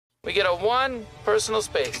We get a 1, personal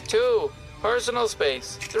space, 2, personal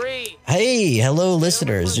space, 3. Hey, hello,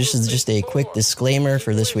 listeners. This is just a quick disclaimer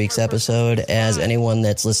for this week's episode. As anyone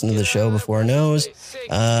that's listened to the show before knows,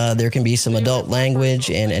 there can be some adult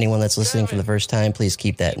language, and anyone that's listening for the first time, please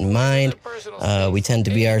keep that in mind. We tend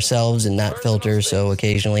to be ourselves and not filter, so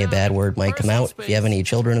occasionally a bad word might come out. If you have any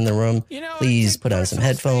children in the room, please put on some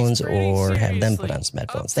headphones or have them put on some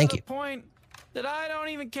headphones. Thank you. That I don't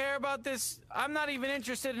even care about this. I'm not even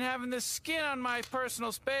interested in having this skin on my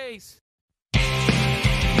personal space.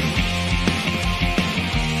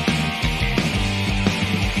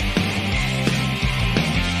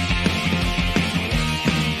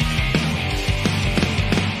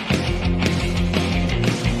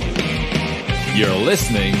 You're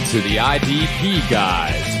listening to the IDP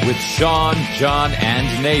Guys with Sean, John,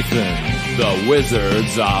 and Nathan, the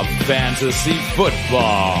Wizards of Fantasy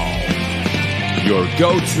Football. Your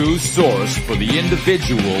go-to source for the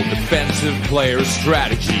individual defensive player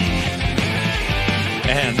strategy.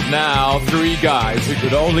 And now, 3 guys who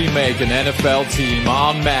could only make an NFL team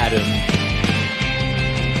on Madden.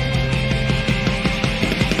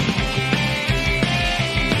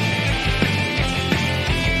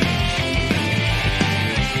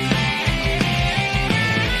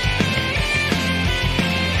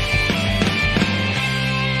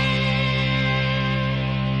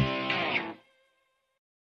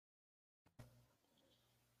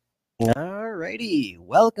 Alrighty,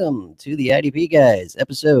 welcome to the IDP Guys,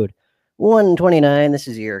 episode 129. This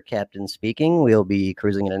is your captain speaking. We'll be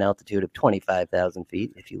cruising at an altitude of 25,000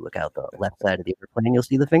 feet. If you look out the left side of the airplane, you'll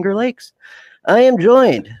see the Finger Lakes. I am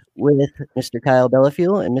joined with Mr. Kyle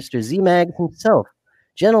Bellafuel and Mr. Z-Mag himself.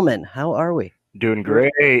 Gentlemen, how are we? Doing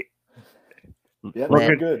great. Yeah,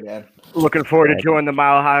 looking good, man. Looking forward to joining the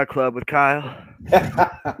Mile High Club with Kyle.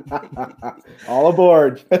 All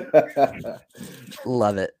aboard.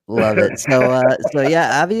 Love it. So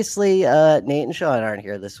yeah, obviously Nate and Sean aren't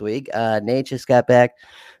here this week. Nate just got back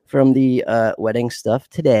from the wedding stuff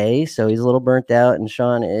today, so he's a little burnt out, and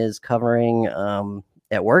Sean is covering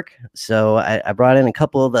at work. So I brought in a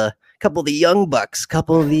couple of the young bucks,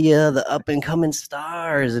 couple of the up and coming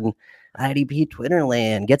stars and IDP Twitter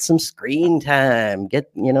land, get some screen time,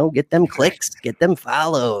 get them clicks, get them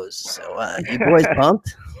follows. So you boys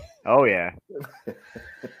pumped? Oh yeah.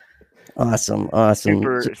 Awesome.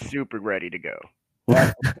 Super ready to go.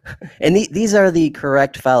 And these are the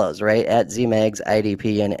correct follows, right? At ZMags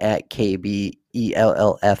IDP and at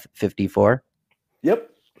KBELLF54. Yep.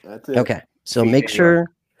 That's it. Okay. So make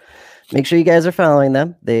sure you guys are following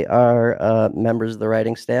them. They are members of the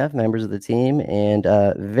writing staff, members of the team, and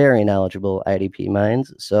very knowledgeable IDP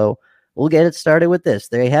minds. So we'll get it started with this.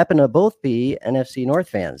 They happen to both be NFC North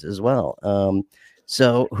fans as well.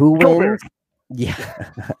 So who wins? Yeah.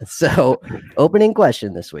 So opening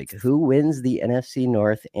question this week. Who wins the NFC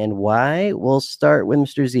North and why? We'll start with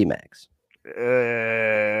Mr. Z-Max.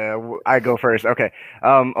 I go first. Okay.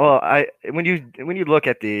 Well, when you look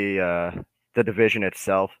at the division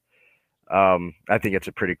itself, I think it's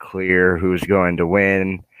a pretty clear who's going to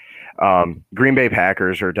win. Green Bay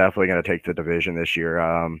Packers are definitely going to take the division this year.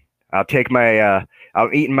 I'm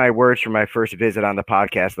eating my words from my first visit on the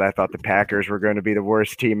podcast that I thought the Packers were going to be the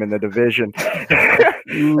worst team in the division.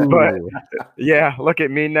 But yeah, look at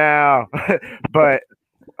me now. But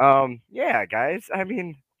yeah, guys, I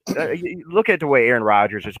mean, look at the way Aaron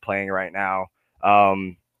Rodgers is playing right now.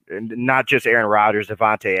 Not just Aaron Rodgers,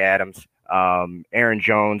 Devontae Adams. Aaron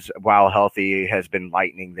Jones, while healthy, has been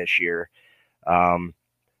lightning this year.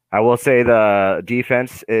 I will say the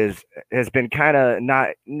defense has been kind of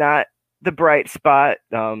not the bright spot.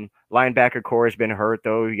 Linebacker core has been hurt,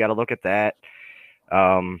 though. You got to look at that.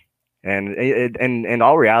 And in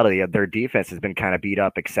all reality, their defense has been kind of beat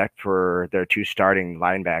up, except for their 2 starting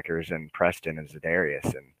linebackers, and Preston and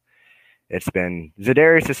Za'Darius. And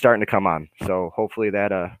Za'Darius is starting to come on, so hopefully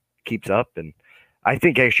that keeps up. And I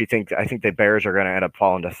think the Bears are going to end up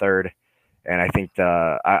falling to third. And I think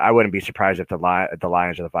I wouldn't be surprised if the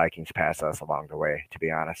Lions or the Vikings pass us along the way, to be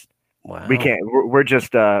honest. Wow. We can't. We're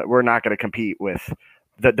just we're not going to compete with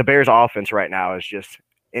the Bears' offense right now is just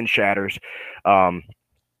in shatters. I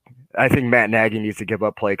think Matt Nagy needs to give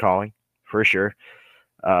up play calling for sure.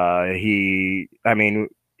 He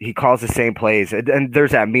calls the same plays, and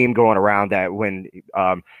there's that meme going around that when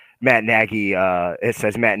Matt Nagy it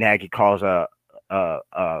says Matt Nagy calls a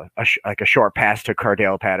short pass to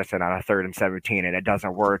Cardale Patterson on a 3rd and 17, and it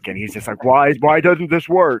doesn't work. And he's just like, why doesn't this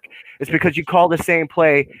work? It's because you call the same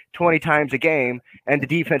play 20 times a game, and the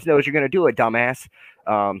defense knows you're going to do it, dumbass.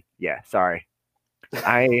 Yeah, sorry.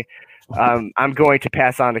 I'm going to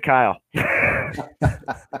pass on to Kyle.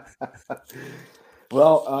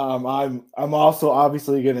 Well, I'm also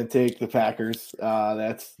obviously going to take the Packers.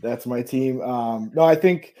 That's my team. No, I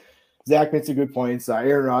think Zach makes a good point.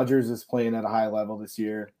 Aaron Rodgers is playing at a high level this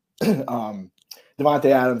year.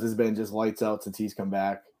 Devontae Adams has been just lights out since he's come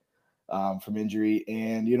back from injury,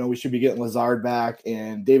 and we should be getting Lazard back,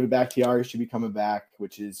 and David Bakhtiari should be coming back,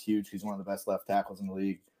 which is huge. He's one of the best left tackles in the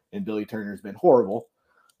league, and Billy Turner's been horrible.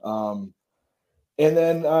 And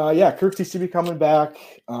then, Kirksey should be coming back.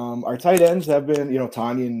 Our tight ends have been,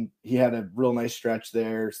 Tanyan, he had a real nice stretch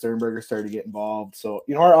there. Sternberger started to get involved. So,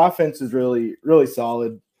 our offense is really, really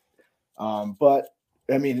solid. But,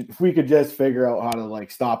 I mean, if we could just figure out how to,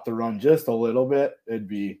 stop the run just a little bit, it'd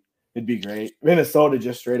be great. Minnesota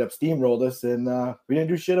just straight up steamrolled us, and we didn't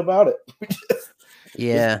do shit about it. We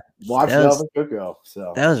just watched Dalvin Cook go.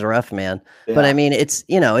 So that was rough, man. Yeah. But I mean, it's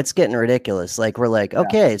it's getting ridiculous. Like we're like,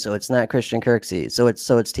 okay, so it's not Christian Kirksey, so it's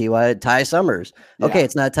Ty Summers. Okay,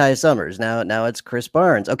 it's not Ty Summers. Now it's Chris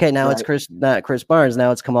Barnes. Okay, now it's not Chris Barnes.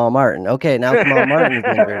 Now it's Kamal Martin. Okay, now Kamal Martin's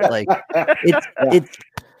injured. Like it's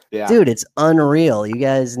dude, it's unreal. You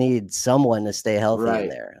guys need someone to stay healthy in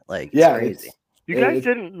there. Like it's crazy. You guys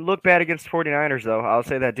didn't look bad against 49ers, though. I'll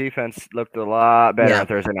say that defense looked a lot better on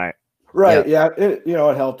Thursday night. Right. Yeah. It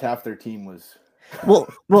helped. Half their team was. Well,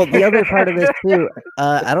 the other part of this too.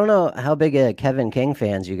 I don't know how big a Kevin King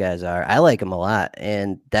fans you guys are. I like him a lot,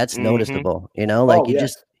 and that's noticeable. You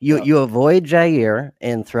avoid Jair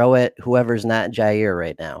and throw it whoever's not Jair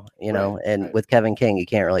right now. With Kevin King, you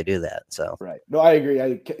can't really do that. So right. No, I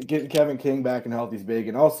agree. Getting Kevin King back and healthy is big,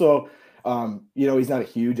 and also, he's not a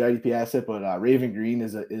huge IDP asset, but Raven Green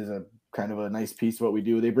is a kind of a nice piece of what we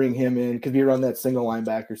do. They bring him in because we run that single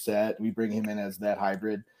linebacker set. We bring him in as that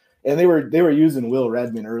hybrid, and they were using Will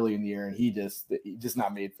Redmond early in the year, and he just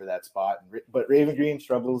not made for that spot. But Raven Green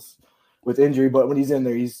struggles with injury, but when he's in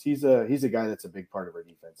there, he's a guy that's a big part of our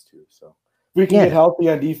defense too. So if we can get healthy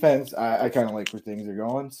on defense, I kind of like where things are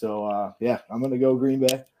going. So I'm going to go Green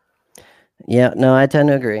Bay. Yeah, no, I tend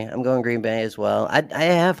to agree. I'm going Green Bay as well. I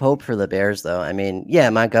have hope for the Bears, though. I mean,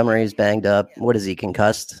 Montgomery's banged up. What is he,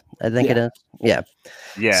 concussed? I think it is. Yeah.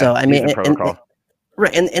 Yeah. So, I mean, protocol.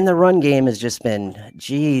 And the run game has just been,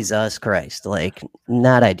 Jesus Christ, like,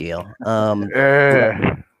 not ideal.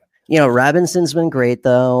 Robinson's been great,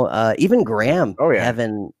 though. Even Graham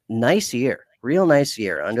having real nice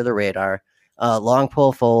year under the radar. Long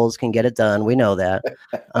pull Foles can get it done. We know that.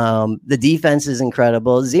 The defense is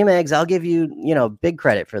incredible. Z-Mags, I'll give you, big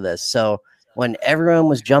credit for this. So when everyone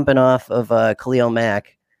was jumping off of Khalil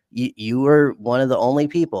Mack, you were one of the only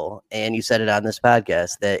people, and you said it on this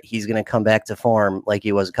podcast, that he's going to come back to form like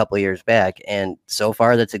he was a couple of years back. And so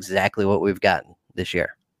far, that's exactly what we've gotten this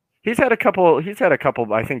year. He's had a couple.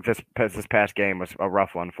 I think this past game was a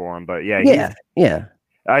rough one for him, but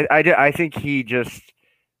I think he just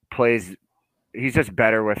plays. He's just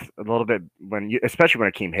better with a little bit especially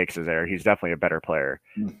when Akeem Hicks is there. He's definitely a better player.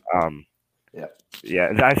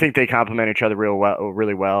 I think they complement each other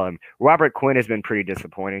really well. And Robert Quinn has been pretty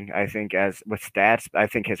disappointing. I think with stats, I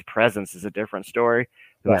think his presence is a different story.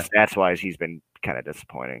 But stats wise, he's been kind of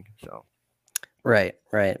disappointing. So. Right.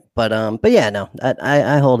 But yeah, no,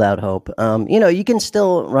 I hold out hope. You can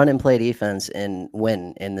still run and play defense and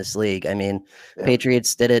win in this league. I mean,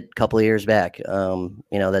 Patriots did it a couple of years back.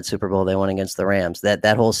 That Super Bowl they won against the Rams. That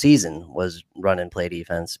whole season was run and play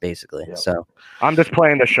defense, basically. Yep. So I'm just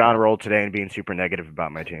playing the Sean role today and being super negative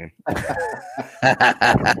about my team.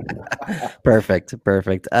 Perfect.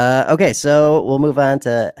 Okay, so we'll move on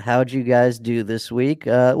to how'd you guys do this week.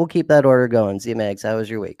 We'll keep that order going. Z-Mags, how was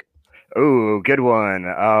your week? Oh, good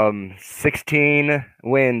one. 16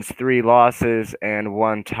 wins, 3 losses, and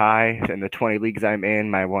 1 tie. In the 20 leagues I'm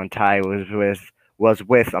in, my 1 tie was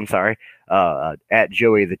with at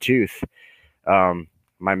Joey the Tooth. One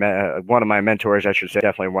of my mentors, I should say,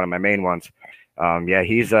 definitely one of my main ones.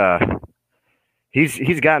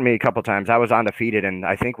 He's gotten me a couple times. I was undefeated, and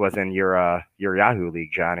I think was in your Yahoo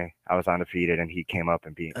league, Johnny. I was undefeated, and he came up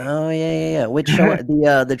and beat me. Oh yeah. Which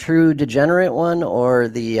the True Degenerate one or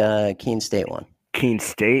the Keene State one? Keene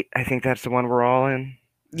State. I think that's the one we're all in.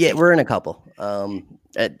 Yeah, we're in a couple.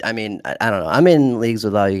 I mean, I don't know. I'm in leagues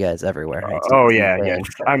with all you guys everywhere. Yeah.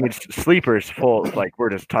 I mean, sleepers full. Like we're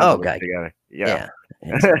just tons together. Yeah.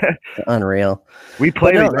 It's unreal.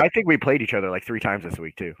 I think we played each other like 3 times this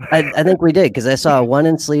week too. I think we did, because I saw one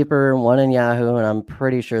in Sleeper, one in Yahoo, and I'm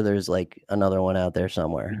pretty sure there's like another one out there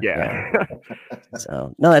somewhere. Yeah.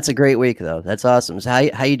 So no, that's a great week though. That's awesome. So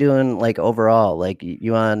how you doing like overall? Like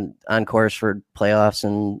you on course for playoffs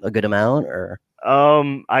and a good amount, or?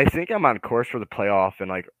 I think I'm on course for the playoff, and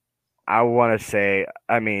like I want to say,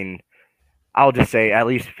 I mean, I'll just say at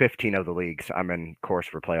least 15 of the leagues I'm in course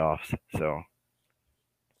for playoffs. So.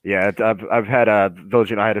 Yeah, I've had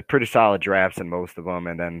those. I had a pretty solid drafts in most of them,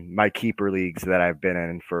 and then my keeper leagues that I've been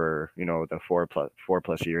in for the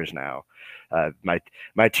 4+ years now.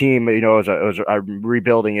 My team, I'm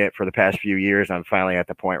rebuilding it for the past few years. I'm finally at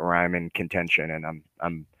the point where I'm in contention, and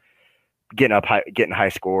I'm getting high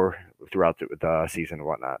score throughout the season and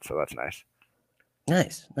whatnot. So that's nice.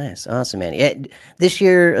 Nice, awesome, man. Yeah, this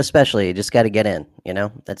year especially, you just got to get in.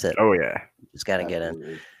 That's it. Oh yeah, just got to get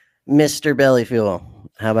in. Mr. Belly Fuel,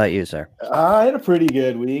 how about you, sir? I had a pretty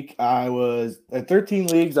good week. I was at 13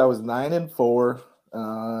 leagues. I was 9-4,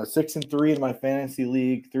 6-3 in my fantasy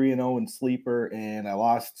league, 3-0 in sleeper, and I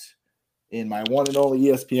lost in my one and only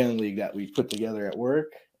ESPN league that we put together at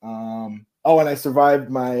work. And I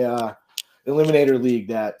survived my eliminator league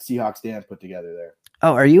that Seahawks Dan put together there.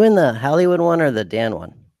 Oh, are you in the Hollywood one or the Dan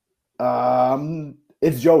one?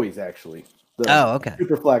 It's Joey's actually. Okay.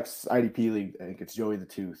 Superflex IDP league. I think it's Joey the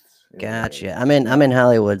Tooth. Gotcha. I'm in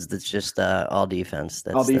Hollywood's. That's just all defense.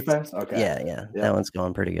 All defense. Okay. Yeah. That one's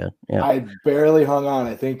going pretty good. Yeah. I barely hung on.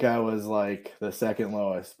 I think I was like the second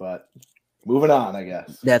lowest, but moving on, I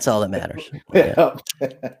guess. That's all that matters. Yeah.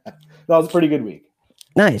 That was a pretty good week.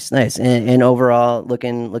 Nice. And overall,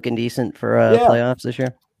 looking decent for playoffs this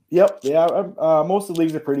year. Yep. Yeah. Most of the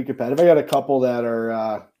leagues are pretty competitive. I got a couple that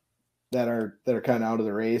are kind of out of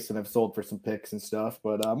the race, and I've sold for some picks and stuff.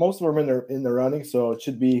 But most of them are in the running, so it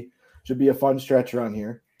should be a fun stretch run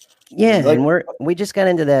here. Yeah, and we just got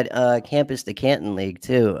into that Campus to Canton League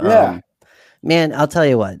too. Yeah. Man, I'll tell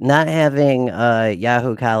you what, not having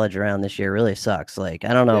Yahoo College around this year really sucks. Like,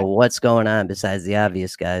 I don't know what's going on besides the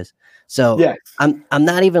obvious guys. So I'm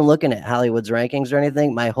not even looking at Hollywood's rankings or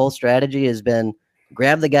anything. My whole strategy has been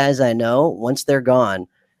grab the guys I know once they're gone.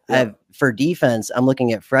 For defense, I'm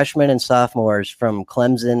looking at freshmen and sophomores from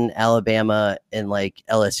Clemson, Alabama, and like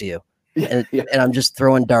LSU. And I'm just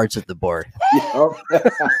throwing darts at the board.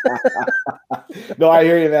 No, I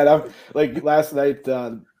hear you, man. I'm like last night,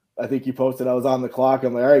 I think you posted I was on the clock.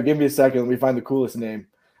 I'm like, all right, give me a second. Let me find the coolest name.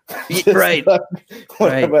 Right.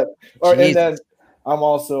 And then I'm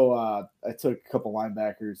also I took a couple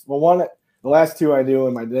linebackers. Well, the last two I knew,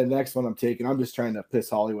 and the next one I'm taking, I'm just trying to piss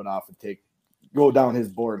Hollywood off and go down his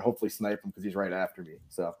board and hopefully snipe him because he's right after me.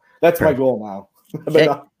 So that's my goal now.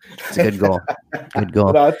 It's a good goal. Good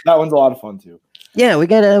goal. That one's a lot of fun too. Yeah, we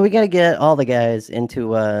gotta get all the guys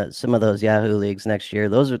into some of those Yahoo leagues next year.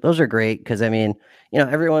 Those are great because I mean,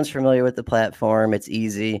 everyone's familiar with the platform. It's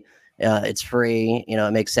easy. It's free.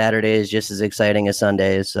 It makes Saturdays just as exciting as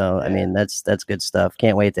Sundays. So I mean, that's good stuff.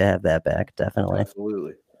 Can't wait to have that back. Definitely.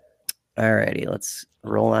 Absolutely. All righty, let's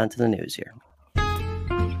roll on to the news here.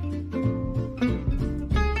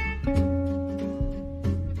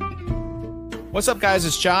 What's up, guys?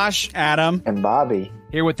 It's Josh, Adam, and Bobby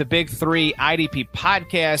here with the Big 3 IDP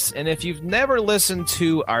podcast. And if you've never listened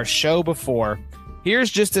to our show before, here's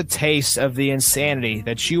just a taste of the insanity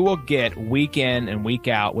that you will get week in and week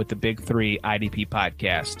out with the Big 3 IDP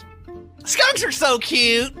podcast. Skunks are so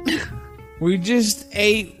cute. We just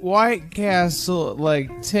ate White Castle at like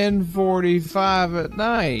 10:45 at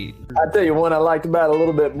night. I tell you, one I liked about it a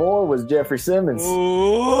little bit more was Jeffrey Simmons.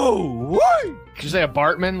 Ooh, did you say a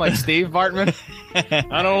Bartman, like Steve Bartman?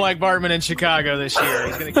 I don't like Bartman in Chicago this year.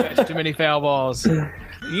 He's going to catch too many foul balls.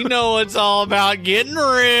 You know it's all about getting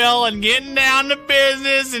real and getting down to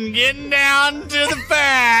business and getting down to the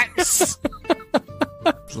facts.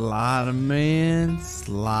 Slide 'em in,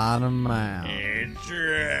 slide 'em out. It's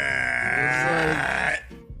right.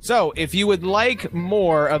 So, if you would like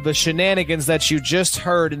more of the shenanigans that you just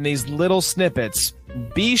heard in these little snippets,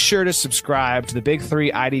 be sure to subscribe to the Big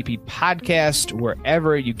 3 IDP podcast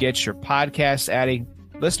wherever you get your podcast adding.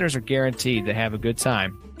 Listeners are guaranteed to have a good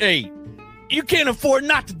time. Hey, you can't afford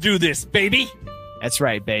not to do this, baby. That's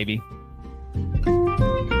right, baby.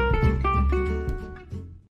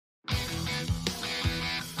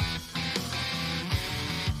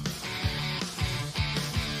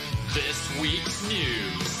 This week's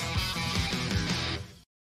news.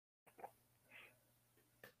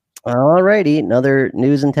 All righty, another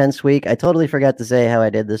news intense week. I totally forgot to say how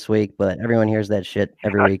I did this week, but everyone hears that shit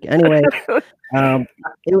every week. Anyway,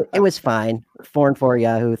 it was fine. 4-4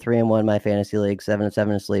 Yahoo, 3-1 my fantasy league,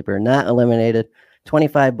 7-7 in sleeper, not eliminated.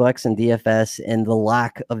 $25 in DFS, and the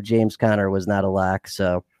lock of James Conner was not a lock.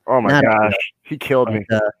 So, oh my gosh, he killed me.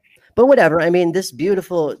 But whatever. I mean, this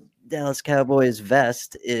beautiful Dallas Cowboys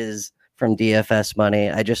vest is from DFS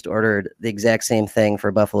money. I just ordered the exact same thing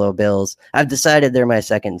for Buffalo Bills. I've decided they're my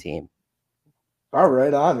second team. All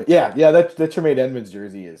right, on. Yeah, that Tremaine Edmonds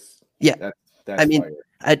jersey is. Yeah, that's I mean,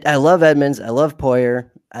 I love Edmonds. I love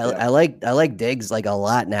Poyer. I like Diggs like a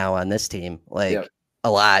lot now on this team, like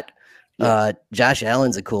a lot. Josh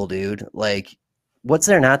Allen's a cool dude. Like, what's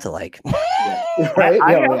there not to like? Right?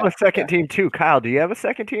 I Yeah, have yeah. a second team too. Kyle, do you have a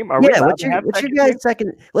second team? Are we Yeah, allowed what's to your have second team? guys'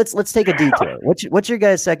 second? Let's take a detour. What's your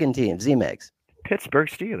guys' second team? Z-Megs. Pittsburgh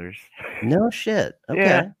Steelers. No shit. Okay.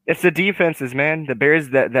 Yeah, it's the defenses, man. The Bears,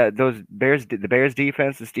 those Bears, the Bears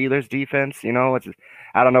defense, the Steelers defense. You know,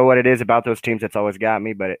 I don't know what it is about those teams that's always got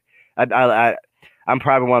me, but I'm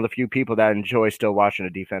probably one of the few people that enjoy still watching a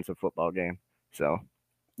defensive football game. So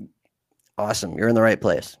Awesome. You're in the right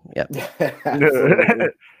place. Yep. Absolutely.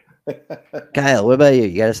 Kyle, what about you?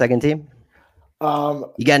 You got a second team?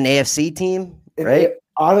 You got an AFC team, And right?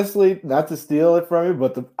 honestly, not to steal it from you,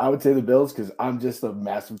 but I would say the Bills because I'm just a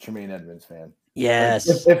massive Tremaine Edmonds fan.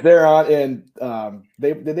 Yes. If they're on, and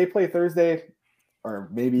did they play Thursday, or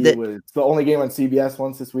maybe it was the only game on CBS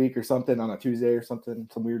once this week or something on a Tuesday or something,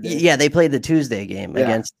 some weird day. Yeah, they played the Tuesday game Yeah.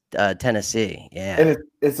 against Tennessee. Yeah. And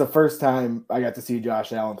it's the first time I got to see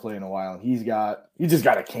Josh Allen play in a while, and he just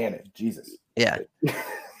got a cannon. Jesus. Yeah.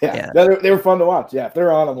 Yeah. They were fun to watch. Yeah, if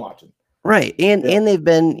they're on, I'm watching. Right. And they've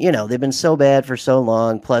been so bad for so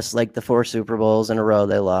long, plus like the 4 Super Bowls in a row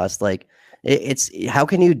they lost. Like it's how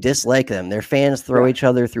can you dislike them? Their fans throw each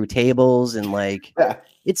other through tables and like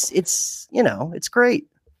it's it's great.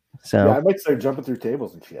 So I might start jumping through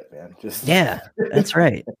tables and shit, man. Just that's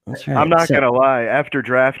right. That's right. I'm not gonna lie. After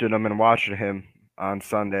drafting him and watching him on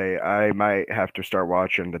Sunday, I might have to start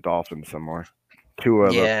watching the Dolphins some more. Two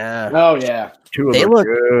of them. Oh yeah. Two of They them look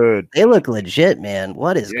good. They look legit, man.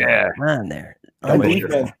 What is going on there?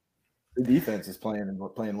 The defense is playing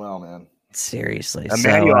well, man. Seriously.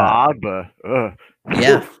 Emmanuel Ogbah. Ugh.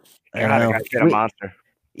 Yeah. God, I get a monster.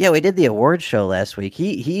 Yeah, we did the award show last week.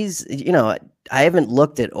 He's I haven't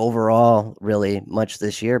looked at overall really much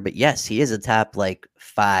this year, but yes, he is a top like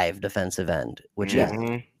 5 defensive end, which is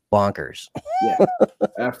bonkers. Yeah,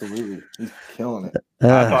 absolutely. He's killing it.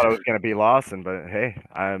 I thought it was gonna be Lawson, but hey,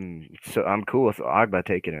 I'm cool with Ogbah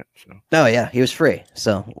taking it. So. Oh yeah, he was free,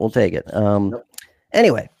 so we'll take it.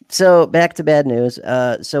 Anyway, so back to bad news.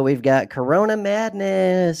 So we've got Corona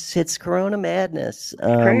Madness. It's Corona Madness.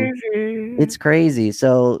 Crazy. It's crazy.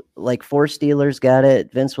 So like 4 Steelers got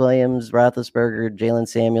it. Vince Williams, Roethlisberger, Jalen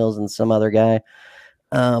Samuels, and some other guy.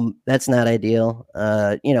 That's not ideal.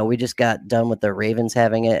 We just got done with the Ravens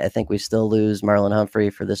having it. I think we still lose Marlon Humphrey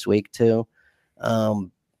for this week too.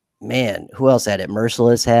 Man, who else had it?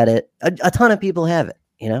 Merciless had it. A ton of people have it.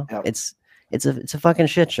 Yep. It's a fucking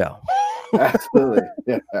shit show. Absolutely.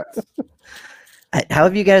 Yeah. How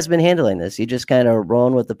have you guys been handling this? You just kind of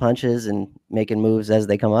rolling with the punches and making moves as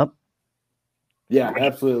they come up? Yeah,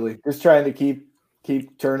 absolutely. Just trying to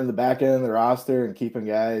keep turning the back end of the roster and keeping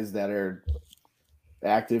guys that are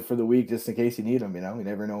active for the week just in case you need them. You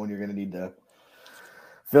never know when you're going to need to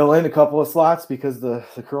fill in a couple of slots because the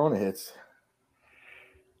Corona hits.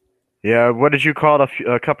 Yeah, what did you call it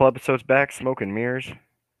a couple episodes back? Smoke and mirrors?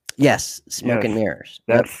 Yes, smoke and mirrors.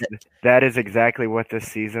 That is exactly what this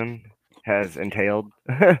season has entailed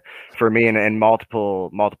for me in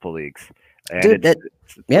multiple leagues. And dude,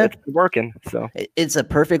 it's working. So it's a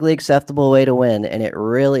perfectly acceptable way to win, and it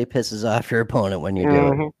really pisses off your opponent when you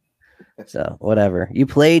do it. So whatever, you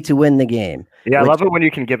play to win the game. Yeah, I love it when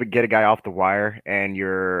you can get a guy off the wire and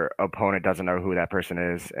your opponent doesn't know who that person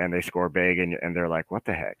is, and they score big, and they're like, "What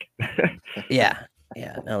the heck?" Yeah,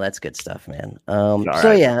 no, that's good stuff, man.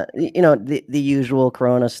 So yeah, the usual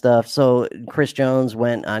Corona stuff. So Chris Jones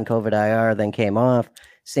went on COVID IR, then came off.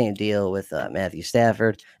 Same deal with Matthew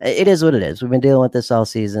Stafford. It is what it is. We've been dealing with this all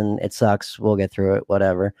season. It sucks. We'll get through it.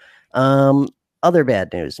 Whatever. Other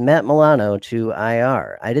bad news. Matt Milano to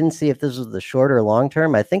IR. I didn't see if this was the short or long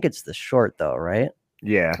term. I think it's the short though, right?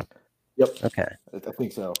 Yeah. Yep. Okay. I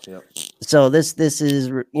think so. Yep. So this is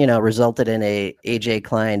resulted in a AJ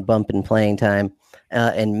Klein bump in playing time,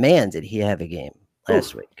 and man, did he have a game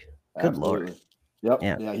last week? Good Lord. Yep.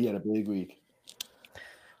 Yeah, he had a big week.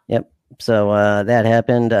 Yep. So that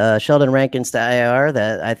happened. Sheldon Rankins to IR.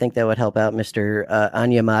 That I think that would help out Mr.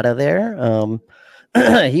 Anyamata there.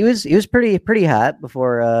 He was pretty hot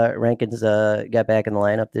before Rankins got back in the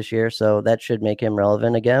lineup this year, so that should make him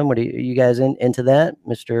relevant again. What are you guys into that,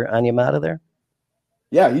 Mr. Anyamata there?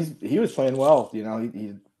 Yeah, he was playing well. He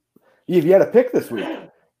had a pick this week.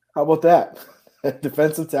 How about that?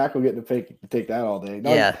 Defensive tackle getting to take that all day.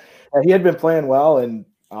 No, he had been playing well, and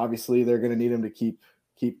obviously they're going to need him to keep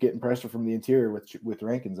getting pressure from the interior with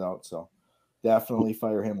Rankins out. So definitely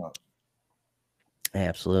fire him up.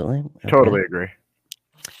 Absolutely. Okay. Totally agree.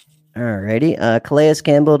 Alrighty. Calais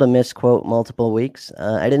Campbell to misquote multiple weeks.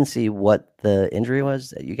 I didn't see what the injury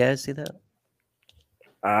was. You guys see that?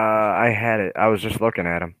 I had it. I was just looking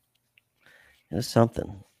at him. It was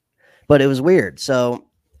something, but it was weird. So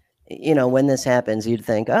when this happens, you'd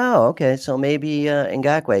think, oh, okay, so maybe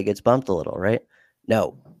Ngakoue gets bumped a little, right?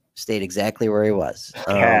 No, stayed exactly where he was.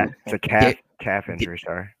 It's a calf injury,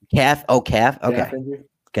 sorry. Calf. Oh, calf. Okay. Calf injury?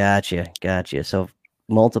 Gotcha. So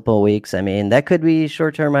multiple weeks. I mean, that could be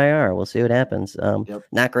short-term IR. We'll see what happens.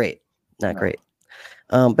 Not great. Not great.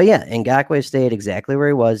 But yeah, Ngakoue stayed exactly where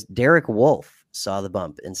he was. Derek Wolfe saw the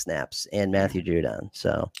bump in snaps and Matthew Judon.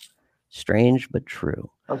 So strange, but true.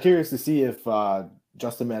 I'm curious to see if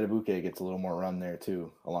Justin Matabuke gets a little more run there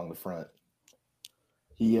too along the front.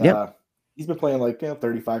 He's been playing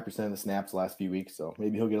 35% of the snaps the last few weeks, so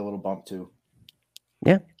maybe he'll get a little bump too.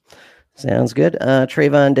 Yeah. Sounds good.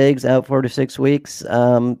 Trayvon Diggs out 4 to 6 weeks.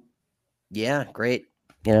 Yeah, great.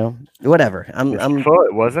 Whatever. I'm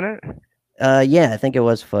foot, wasn't it? Yeah, I think it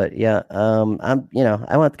was foot. Yeah. I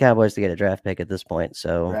want the Cowboys to get a draft pick at this point.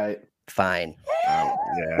 So right. Fine.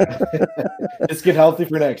 Yeah. Just get healthy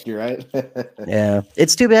for next year, right? Yeah.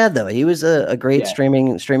 It's too bad though. He was a great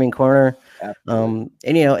streaming corner. And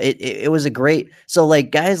it was a great, so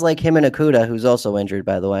like guys like him and Okudah, who's also injured,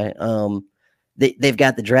 by the way. They've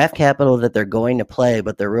got the draft capital that they're going to play,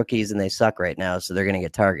 but they're rookies and they suck right now, so they're going to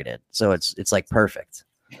get targeted. So it's like perfect.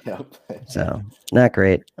 Yep. So not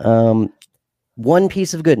great. One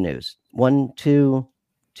piece of good news. Two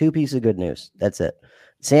pieces of good news. That's it.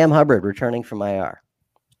 Sam Hubbard returning from IR.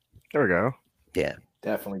 There we go. Yeah.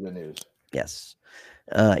 Definitely good news. Yes.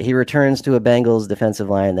 He returns to a Bengals defensive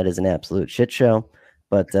line that is an absolute shit show,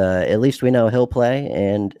 but at least we know he'll play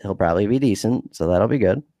and he'll probably be decent, so that'll be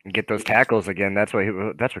good. Get those tackles again. That's what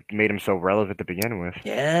made him so relevant to begin with.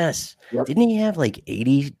 Yes. Yep. Didn't he have like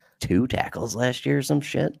 82 tackles last year or some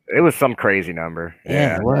shit? It was some crazy number.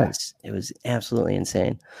 Yeah, it was. It was absolutely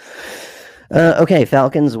insane. Okay,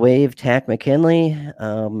 Falcons waive Takk McKinley.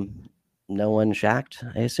 No one shocked,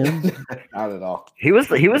 I assume. Not at all. He was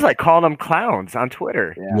like calling them clowns on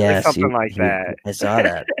Twitter. Yeah, something like that. I saw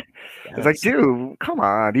that. It's like, dude, come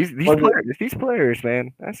on, these players,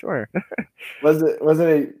 man. I swear. Wasn't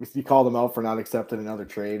it? You called him out for not accepting another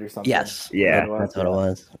trade or something? Yes. Yeah, that's what it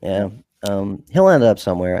was. Yeah. He'll end up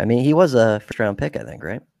somewhere. I mean, he was a first-round pick, I think,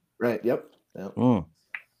 right? Right. Yep.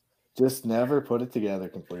 Just never put it together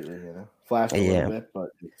completely. Flashed a little bit,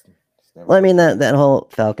 but. Well, I mean that whole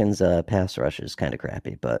Falcons pass rush is kind of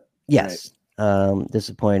crappy, but yes,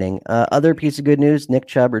 disappointing. Other piece of good news: Nick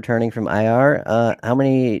Chubb returning from IR. How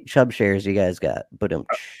many Chubb shares you guys got?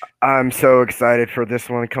 I'm so excited for this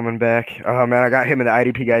one coming back. Oh man, I got him in the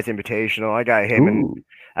IDP Guys Invitational. I got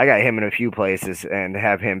him in a few places, and to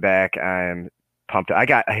have him back, I'm pumped. I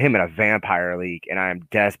got him in a Vampire League, and I am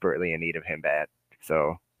desperately in need of him back.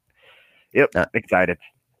 So, excited.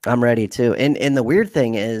 I'm ready too. And the weird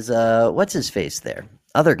thing is, what's his face there?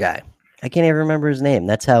 Other guy. I can't even remember his name.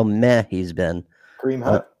 That's how meh he's been. Kareem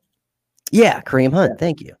Hunt. Kareem Hunt.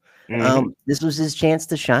 Thank you. Mm-hmm. This was his chance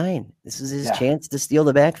to shine. This was his chance to steal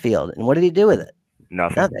the backfield. And what did he do with it?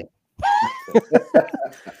 Nothing.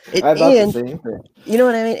 You know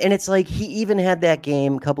what I mean? And it's like he even had that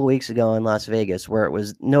game a couple weeks ago in Las Vegas where it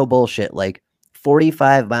was no bullshit, like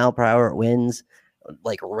 45 mile per hour winds,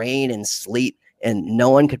 like rain and sleet. And no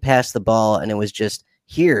one could pass the ball, and it was just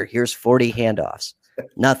here's 40 handoffs,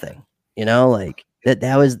 nothing. Like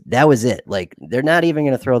that was it. Like they're not even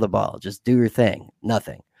going to throw the ball. Just do your thing.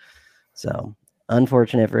 Nothing. So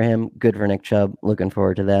unfortunate for him. Good for Nick Chubb. Looking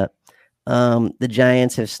forward to that. The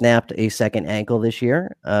Giants have snapped a second ankle this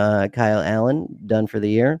year. Kyle Allen done for the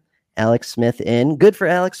year. Alex Smith in. Good for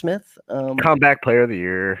Alex Smith. Comeback player of the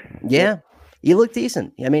year. Yeah. He looked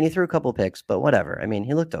decent. I mean, he threw a couple picks, but whatever. I mean,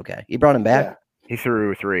 he looked okay. He brought him back. Yeah. He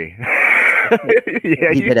threw 3. He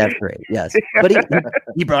did have 3, yes. But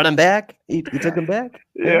he brought him back. He took him back.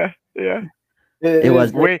 Yeah. It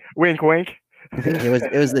was wink.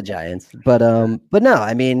 It was the Giants. But no,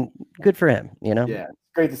 I mean, good for him, Yeah,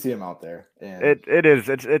 it's great to see him out there. And it is.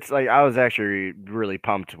 It's like I was actually really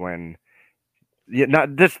pumped when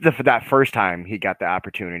that first time he got the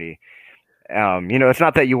opportunity. It's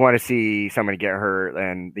not that you want to see somebody get hurt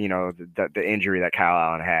and the injury that Kyle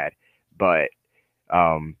Allen had, but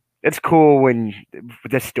it's cool when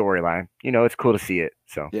this storyline, it's cool to see it.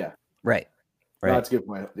 So yeah, right. No, that's a good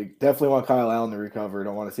point. They definitely want Kyle Allen to recover.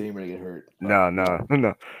 Don't want to see anybody get hurt.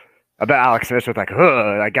 No. I bet Alex Smith was like,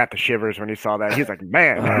 I got the shivers when he saw that. He's like,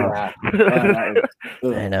 man.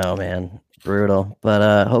 I know, man. Brutal.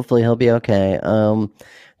 But hopefully he'll be okay.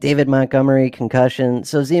 David Montgomery, concussion.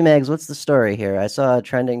 So Z-Mags, what's the story here? I saw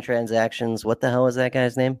trending transactions. What the hell is that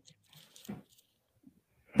guy's name?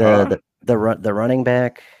 The running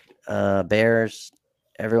back, Bears.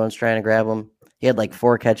 Everyone's trying to grab him. He had like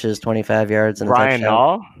 4 catches, 25 yards, and a Ryan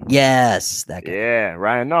touchdown. Nall. Yes, that guy. Yeah,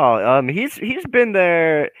 Ryan Nall. He's been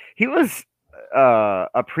there. He was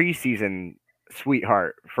a preseason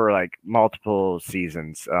sweetheart for like multiple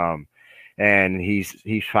seasons. And he's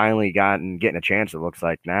finally getting a chance. It looks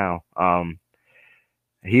like now.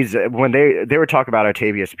 He's when they were talking about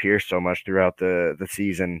Octavius Pierce so much throughout the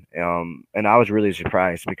season. And I was really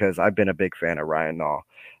surprised because I've been a big fan of Ryan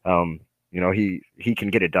Nall. He can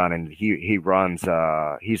get it done, and he runs.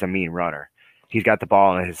 He's a mean runner. He's got the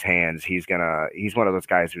ball in his hands. He's one of those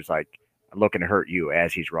guys who's like looking to hurt you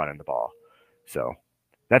as he's running the ball. So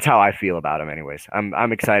that's how I feel about him. Anyways,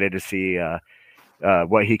 I'm excited to see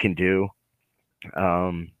what he can do.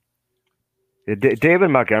 David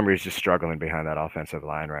Montgomery is just struggling behind that offensive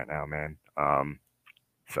line right now, man.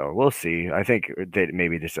 So we'll see. I think that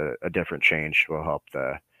maybe just a different change will help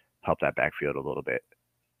that backfield a little bit.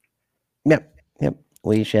 Yep.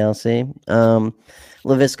 We shall see. Laviska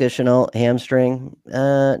Shenault hamstring,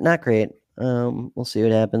 not great. We'll see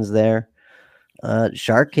what happens there.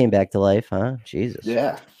 Shark came back to life, huh? Jesus.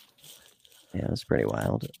 Yeah. Yeah, it was pretty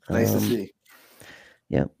wild. Nice to see.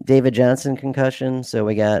 Yeah. David Johnson concussion. So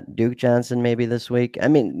we got Duke Johnson maybe this week. I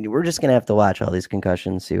mean, we're just gonna have to watch all these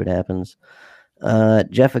concussions, see what happens.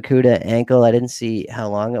 Jeff Okudah ankle. I didn't see how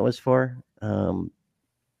long it was for.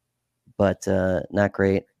 But not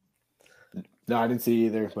great. No, I didn't see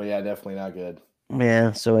either, but yeah, definitely not good.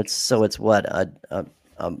 Yeah, so it's what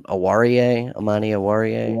Awarie, Amani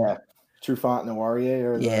Awarie. Yeah, Trufant and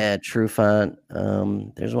Awarie, yeah, Trufant.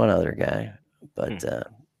 There's one other guy, but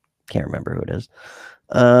can't remember who it is.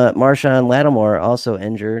 Marshawn Lattimore also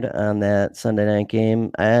injured on that Sunday night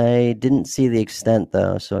game. I didn't see the extent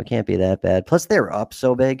though, so it can't be that bad. Plus, they were up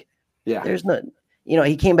so big. Yeah, there's no,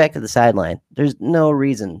 he came back to the sideline. There's no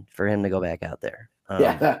reason for him to go back out there.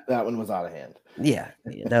 Yeah, that one was out of hand. Yeah,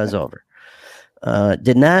 that was over.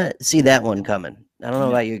 Did not see that one coming. I don't know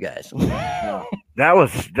about you guys. No. That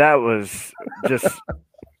was just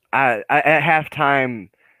at halftime.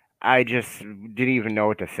 I just didn't even know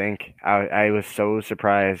what to think. I was so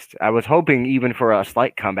surprised. I was hoping even for a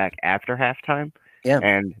slight comeback after halftime. Yeah,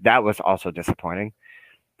 and that was also disappointing.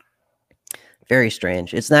 Very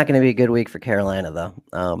strange. It's not going to be a good week for Carolina, though.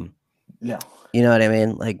 No. You know what I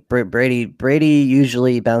mean? Like Brady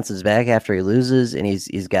usually bounces back after he loses, and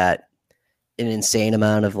he's got an insane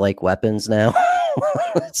amount of like weapons now.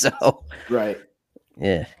 So right,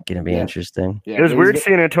 yeah, gonna be interesting. Yeah, it was weird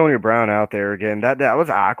seeing Antonio Brown out there again. That was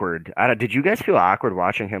awkward. Did you guys feel awkward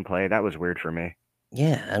watching him play? That was weird for me.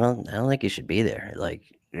 Yeah, I don't think he should be there. Like,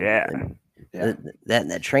 yeah.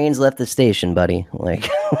 That train's left the station, buddy. Like,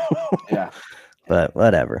 yeah, but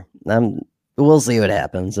whatever. We'll see what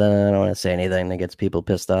happens. I don't want to say anything that gets people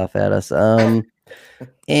pissed off at us.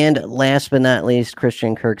 And last but not least,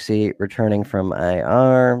 Christian Kirksey returning from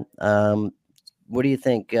IR. What do you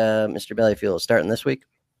think, Mr. Bellyfield, starting this week?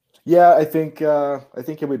 Yeah, I think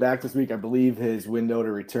he'll be back this week. I believe his window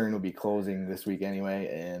to return will be closing this week anyway.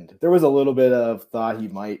 And there was a little bit of thought he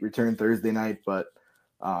might return Thursday night, but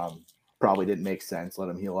probably didn't make sense. Let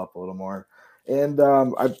him heal up a little more. And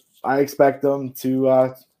I expect them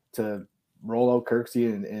to roll out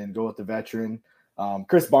Kirksey and go with the veteran.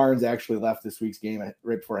 Chris Barnes actually left this week's game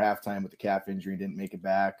right before halftime with the calf injury, didn't make it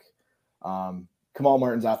back. Kamal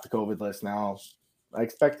Martin's off the COVID list now. I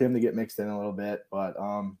expect him to get mixed in a little bit, but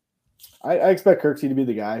I expect Kirksey to be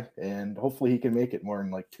the guy, and hopefully he can make it more than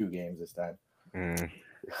like 2 games this time.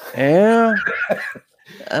 Yeah.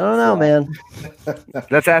 I don't know, man.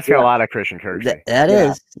 That's asking a lot of Christian Kirksey. That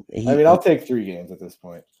is. I mean, I'll take 3 games at this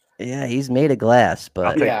point. Yeah, he's made of glass, but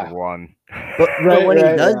I'll take 1.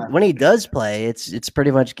 But when he does play, it's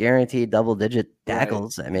pretty much guaranteed double-digit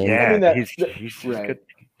tackles. Right. I mean, he's good,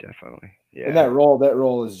 definitely. Yeah, and that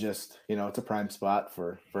role is just it's a prime spot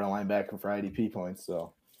for a linebacker for IDP points.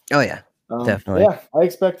 So, oh yeah, definitely. Yeah, I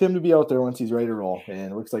expect him to be out there once he's ready to roll,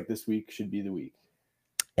 and it looks like this week should be the week.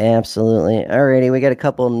 Absolutely. Alrighty, we got a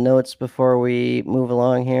couple notes before we move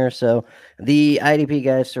along here. So the IDP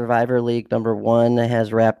Guys Survivor League number 1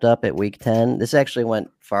 has wrapped up at week 10. This actually went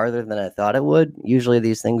farther than I thought it would. Usually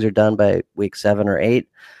these things are done by week 7 or 8.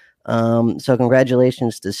 So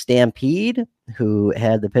congratulations to Stampede, who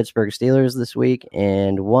had the Pittsburgh Steelers this week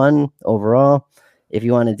and won overall. If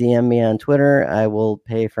you want to DM me on Twitter, I will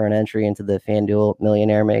pay for an entry into the FanDuel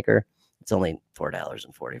Millionaire Maker. It's only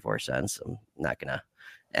 $4.44. I'm not going to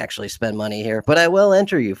actually spend money here, but I will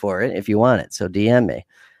enter you for it if you want it. So DM me.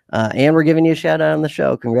 And we're giving you a shout out on the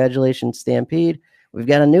show. Congratulations, Stampede. We've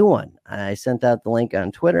got a new one. I sent out the link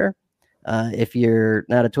on Twitter. If you're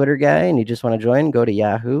not a Twitter guy and you just want to join, go to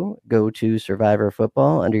Yahoo, go to Survivor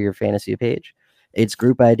Football under your fantasy page, It's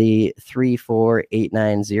group ID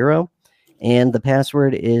 34890, and the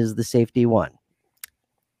password is the safety one.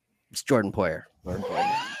 It's Jordan Poyer.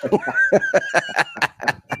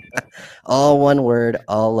 All one word,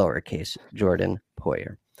 all lowercase. Jordan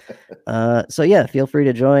Poyer. So yeah, feel free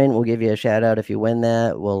to join. We'll give you a shout out if you win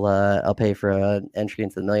that. I'll pay for an entry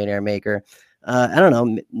into the Millionaire Maker. I don't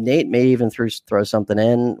know. Nate may even throw something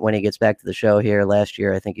in when he gets back to the show here. Last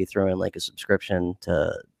year, I think he threw in like a subscription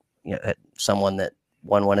to someone that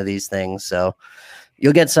won one of these things. So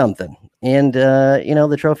you'll get something. And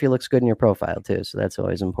the trophy looks good in your profile too, so that's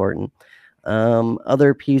always important.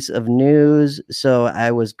 Other piece of news. So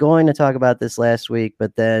I was going to talk about this last week,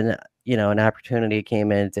 but then an opportunity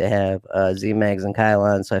came in to have Z-Mags and Kyle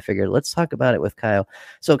on, so I figured let's talk about it with Kyle.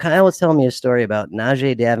 So Kyle was telling me a story about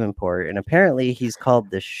Najee Davenport, and apparently he's called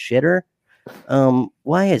the shitter.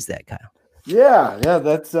 Why is that, Kyle? Yeah,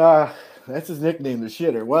 that's his nickname, the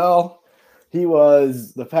shitter. Well, he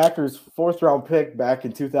was the Packers' 4th-round pick back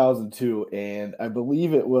in 2002, and I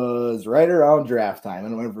believe it was right around draft time. I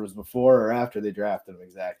don't remember if it was before or after they drafted him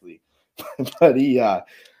exactly, but he had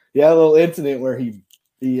a little incident where he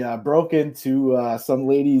broke into some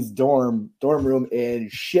lady's dorm room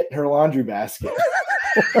and shit her laundry basket.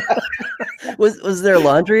 Was there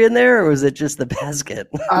laundry in there, or was it just the basket?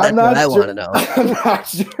 I'm not I sure. want to know. I'm not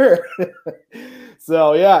sure.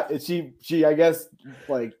 So yeah, she I guess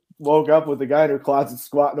like woke up with the guy in her closet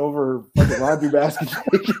squatting over her fucking laundry basket.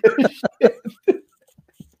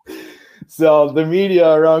 So the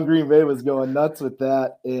media around Green Bay was going nuts with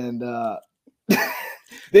that, and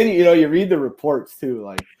then you read the reports too.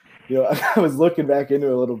 Like I was looking back into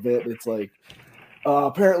it a little bit. It's like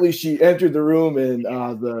apparently she entered the room and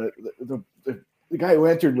the guy who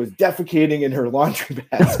entered was defecating in her laundry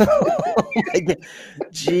basket.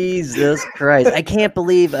 Jesus Christ! I can't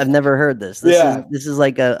believe I've never heard this. This is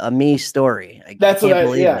like a me story. I can't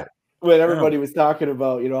believe it. When everybody was talking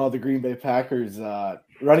about all the Green Bay Packers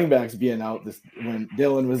running backs being out when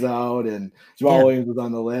Dylan was out and Jamal Williams was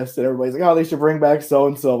on the list, and everybody's like, oh, they should bring back so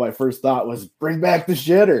and so. My first thought was bring back the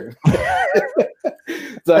shitter.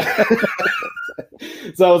 So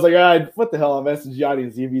I was like, all right, what the hell? I'll message Johnny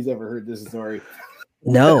and see if he's ever heard this story.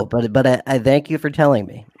 No, but I thank you for telling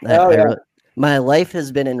me. My life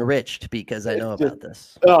has been enriched because I know about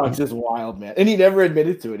this. Oh, it's just wild, man. And he never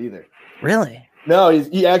admitted to it either. Really? No,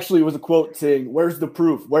 he actually was a quote saying, "Where's the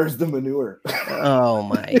proof? Where's the manure?" Oh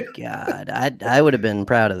my God, I would have been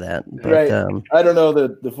proud of that. But, right. I don't know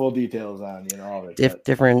the full details on all of it.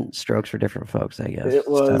 Different strokes for different folks, I guess. It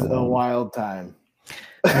was a wild time.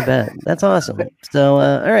 I bet. That's awesome. So,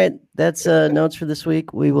 all right, that's notes for this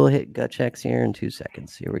week. We will hit gut checks here in 2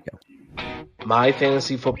 seconds. Here we go.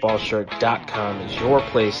 MyFantasyFootballShirt.com is your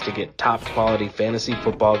place to get top quality fantasy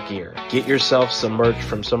football gear. Get yourself some merch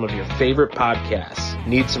from some of your favorite podcasts.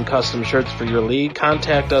 Need some custom shirts for your league?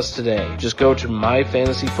 Contact us today. Just go to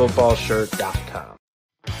MyFantasyFootballShirt.com.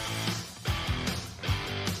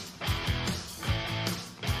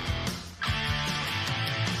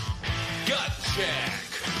 Gut check.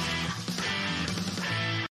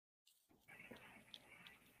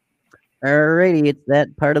 Alrighty, it's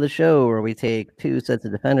that part of the show where we take 2 sets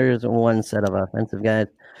of defenders and 1 set of offensive guys,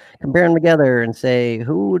 compare them together, and say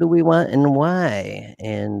who do we want and why.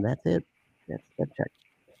 And that's it. That's gut check.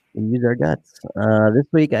 We use our guts. This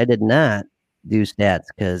week I did not do stats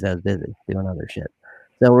because I was busy doing other shit.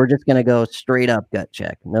 So we're just gonna go straight up gut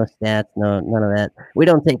check. No stats, none of that. We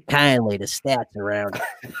don't take kindly to stats around.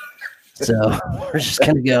 So we're just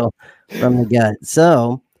gonna go from the gut.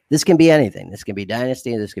 So this can be anything. This can be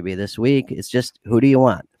dynasty. This could be this week. It's just who do you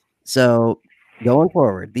want? So going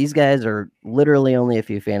forward, these guys are literally only a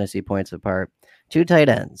few fantasy points apart. 2 tight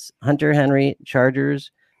ends, Hunter Henry,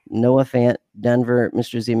 Chargers, Noah Fant, Denver.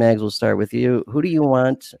 Mr. Z-Mags, we'll start with you. Who do you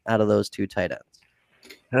want out of those 2 tight ends?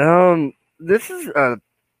 This is a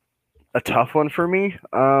tough one for me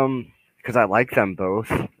because I like them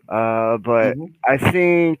both. But I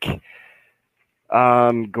think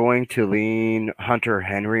I'm going to lean Hunter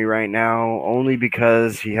Henry right now only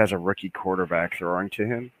because he has a rookie quarterback throwing to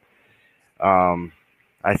him.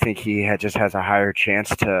 I think he just has a higher chance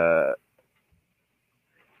to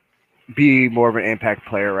be more of an impact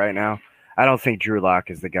player right now. I don't think Drew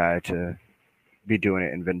Lock is the guy to be doing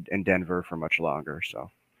it in Denver for much longer.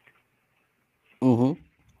 So,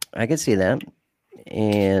 I can see that.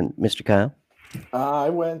 And Mr. Kyle, I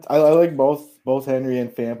like both Henry and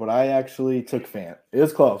Fant, but I actually took Fant. It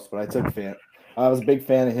was close, but I took Fant. I was a big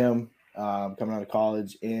fan of him coming out of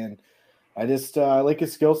college, and I just I like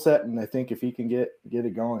his skill set, and I think if he can get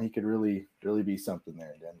it going, he could really be something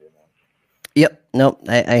there in Denver, man. Yep. Nope.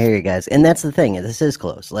 I hear you guys. And that's the thing. This is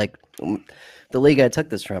close. Like the league I took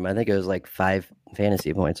this from, I think it was like 5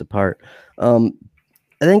 fantasy points apart. I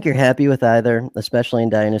think you're happy with either, especially in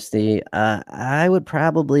Dynasty. I would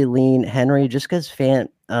probably lean Henry just because Fant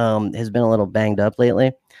has been a little banged up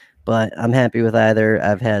lately, but I'm happy with either.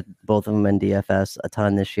 I've had both of them in DFS a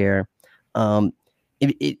ton this year. When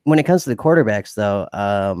it comes to the quarterbacks, though,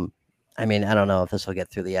 I mean, I don't know if this will get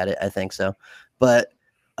through the edit. I think so, but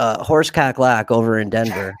Horsecock Lock over in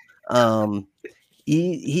Denver,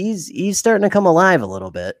 he's starting to come alive a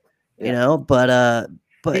little bit, you know. But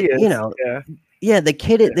you know, yeah, the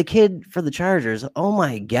kid for the Chargers. Oh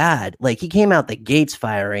my God! Like he came out the gates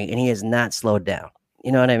firing, and he has not slowed down.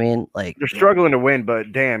 You know what I mean? Like they're struggling to win,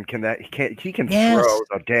 but damn, he can Yes. throw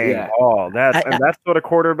the dang ball. That's what a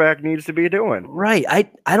quarterback needs to be doing. Right.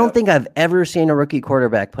 I don't think I've ever seen a rookie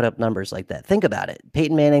quarterback put up numbers like that. Think about it.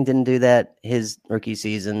 Peyton Manning didn't do that his rookie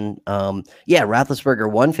season. Yeah,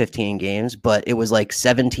 Roethlisberger won 15 games, but it was like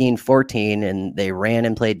 17-14, and they ran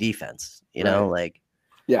and played defense. You know, like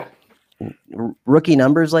rookie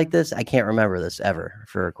numbers like this. I can't remember this ever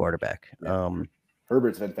for a quarterback.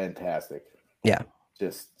 Herbert's been fantastic. Yeah.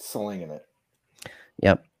 Just slinging it.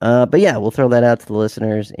 Yep. But yeah, we'll throw that out to the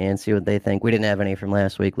listeners and see what they think. We didn't have any from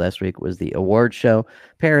last week. Last week was the award show.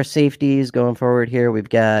 Pair of safeties going forward here. We've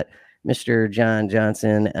got Mr. John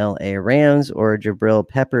Johnson, LA Rams, or Jabril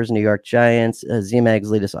Peppers, New York Giants. Z-Mags,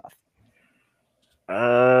 lead us off.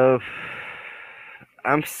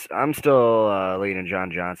 I'm still leaning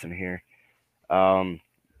John Johnson here.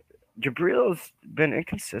 Jabril's been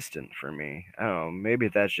inconsistent for me. I don't know. Maybe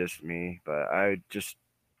that's just me, but I just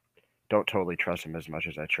don't totally trust him as much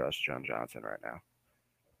as I trust John Johnson right now.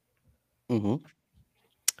 Mm-hmm.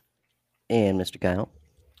 And Mr. Kyle?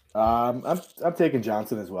 I'm taking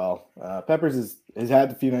Johnson as well. Peppers has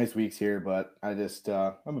had a few nice weeks here, but I just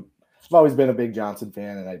I've always been a big Johnson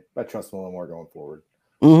fan, and I trust him a little more going forward.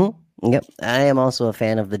 Mm-hmm. Yep, I am also a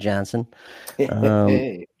fan of the Johnson.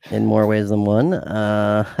 In more ways than one.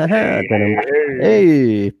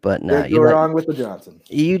 Hey, but no, you're wrong with the Johnson.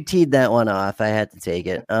 You teed that one off. I had to take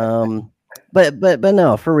it. But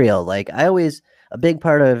no, for real. Like a big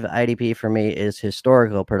part of IDP for me is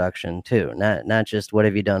historical production too. Not just what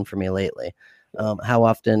have you done for me lately.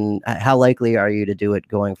 How likely are you to do it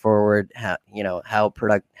going forward?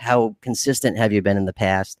 How consistent have you been in the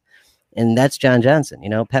past? And that's John Johnson. You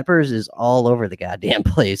know, Peppers is all over the goddamn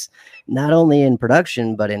place, not only in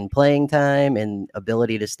production, but in playing time and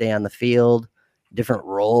ability to stay on the field, different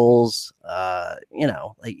roles.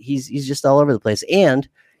 Like he's just all over the place. And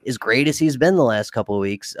as great as he's been the last couple of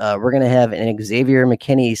weeks, we're going to have an Xavier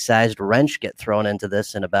McKinney sized wrench get thrown into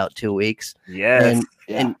this in about 2 weeks. Yes.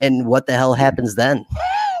 And what the hell happens then?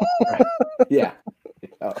 Yeah.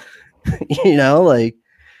 You know, like,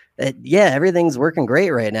 everything's working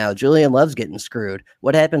great right now. Julian Love's getting screwed.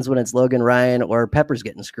 What happens when it's Logan Ryan or Peppers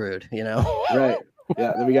getting screwed? You know, right?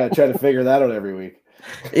 Yeah, then we got to try to figure that out every week.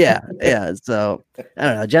 yeah. So I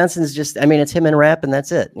don't know. Johnson's just. I mean, it's him and Rapp, and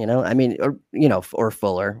that's it. You know, I mean, or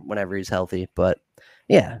Fuller whenever he's healthy. But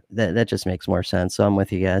yeah, that just makes more sense. So I'm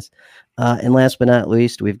with you guys. And last but not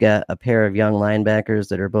least, we've got a pair of young linebackers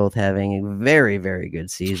that are both having very, very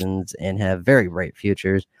good seasons and have very bright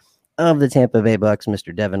futures. Of the Tampa Bay Bucks,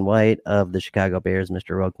 Mr. Devin White. Of the Chicago Bears,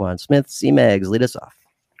 Mr. Roquan Smith. C-Mags, lead us off.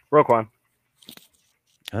 Roquan.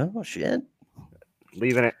 Oh, shit.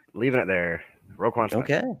 Leaving it there. Roquan Smith.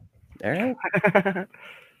 Okay. All right.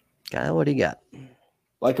 Kyle, what do you got?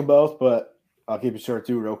 Like them both, but I'll keep it short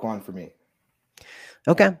too. Roquan for me.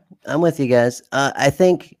 Okay. I'm with you guys. I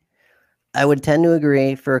think I would tend to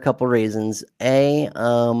agree for a couple reasons.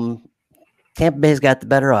 Tampa Bay's got the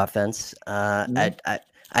better offense.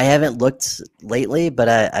 I haven't looked lately, but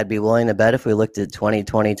I'd be willing to bet if we looked at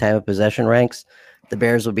 2020 time of possession ranks, the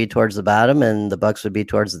Bears would be towards the bottom and the Bucks would be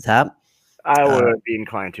towards the top. I would be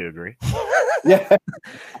inclined to agree. Yeah,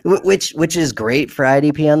 which is great for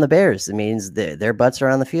IDP on the Bears. It means their butts are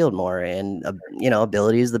on the field more, and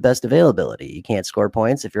ability is the best availability. You can't score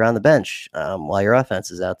points if you're on the bench while your offense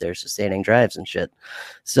is out there sustaining drives and shit.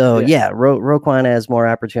 So Roquan has more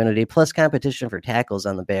opportunity. Plus, competition for tackles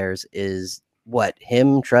on the Bears is. What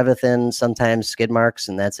him, Trevathan, sometimes skid marks,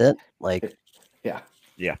 and that's it. Like,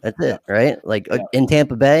 yeah, that's it, right? Like in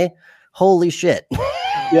Tampa Bay, holy shit,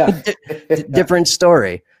 yeah, different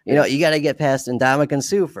story. You know, you got to get past Ndamukong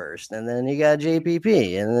Suh first, and then you got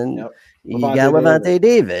JPP, and then you got Levante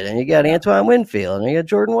David, and you got Antoine Winfield, and you got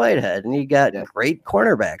Jordan Whitehead, and you got great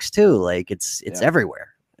cornerbacks too. Like it's everywhere.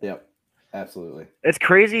 Yep, absolutely. It's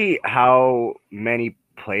crazy how many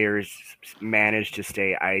players manage to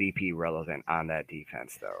stay IDP relevant on that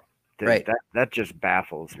defense, though. Right. That just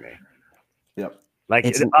baffles me. Yep. Like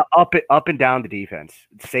It's up and down the defense,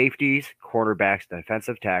 safeties, quarterbacks,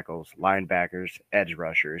 defensive tackles, linebackers, edge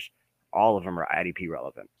rushers, all of them are IDP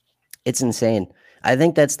relevant. It's insane. I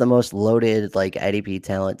think that's the most loaded like IDP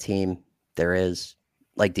talent team there is,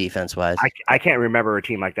 like defense wise. I can't remember a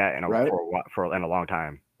team like that in a Right. in a long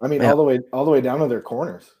time. I mean, Yeah. all the way down to their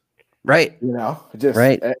corners. Right. You know, just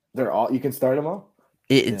Right. They're all, you can start them all.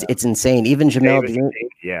 It's insane. Even Jamel Davis, Dean,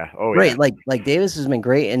 yeah. Oh, right? yeah. Like Davis has been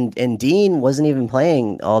great, and Dean wasn't even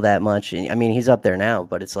playing all that much. And, I mean, he's up there now,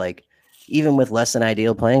 but it's like even with less than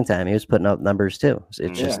ideal playing time, he was putting up numbers too. So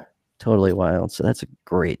it's just totally wild. So that's a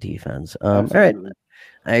great defense. All right, Absolutely.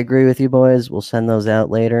 I agree with you, boys. We'll send those out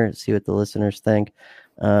later. See what the listeners think.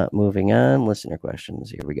 Moving on, listener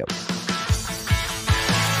questions. Here we go.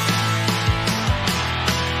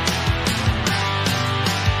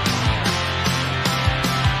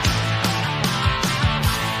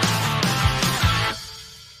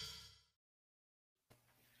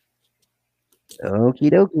 Okie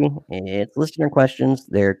dokie. It's listener questions.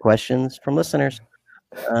 They're questions from listeners.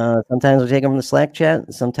 Sometimes we take them from the Slack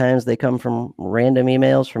chat. Sometimes they come from random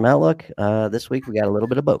emails from Outlook. This week we got a little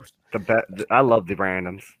bit of both. I love the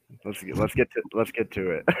randoms. Let's get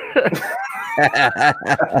to it.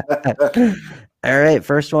 All right.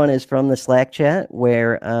 First one is from the Slack chat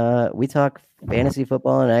where we talk fantasy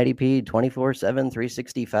football and IDP 24/7,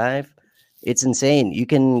 365. It's insane. You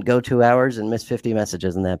can go 2 hours and miss 50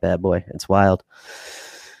 messages in that bad boy. It's wild.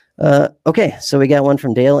 Okay, so we got one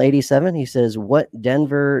from Dale87. He says, what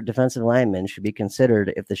Denver defensive lineman should be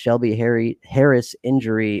considered if the Shelby Harris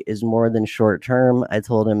injury is more than short term? I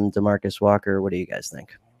told him DeMarcus Walker. What do you guys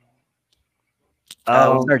think?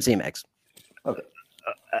 We'll start C-Max. Okay.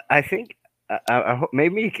 I think I hope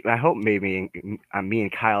maybe me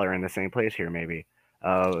and Kyle are in the same place here. Maybe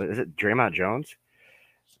is it Draymond Jones?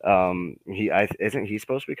 Isn't he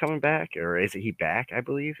supposed to be coming back, or is he back? I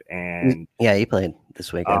believe. And yeah, he played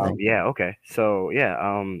this week. I think. Yeah. Okay. So yeah.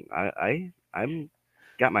 I'm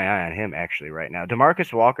got my eye on him actually right now.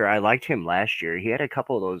 DeMarcus Walker. I liked him last year. He had a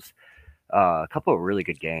couple of those, couple of really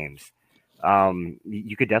good games.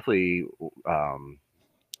 You could definitely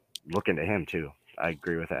look into him too. I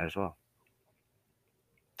agree with that as well.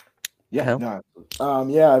 Yeah, no,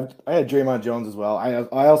 I had Draymond Jones as well.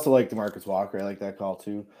 I also like DeMarcus Walker. I like that call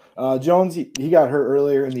too. Jones, he got hurt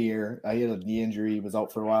earlier in the year. He had a knee injury. He was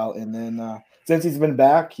out for a while, and then since he's been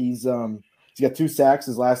back, he's got 2 sacks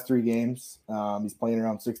his last 3 games. He's playing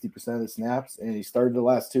around 60% of the snaps, and he started the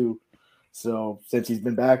last 2. So since he's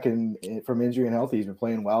been back and from injury and healthy, he's been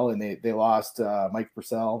playing well. And they lost Mike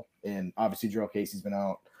Purcell, and obviously Jarrell Casey's been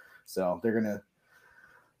out. So they're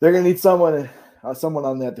gonna need someone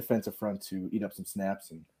on that defensive front to eat up some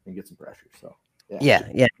snaps and get some pressure. So yeah.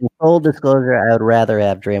 In full disclosure, I would rather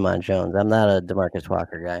have Draymond Jones. I'm not a DeMarcus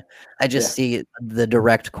Walker guy. I just see the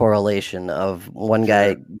direct correlation of one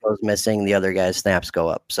guy goes missing, the other guy's snaps go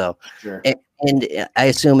up. So, and I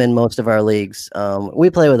assume in most of our leagues, we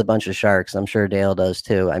play with a bunch of sharks. I'm sure Dale does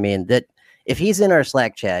too. I mean, that if he's in our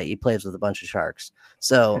Slack chat, he plays with a bunch of sharks.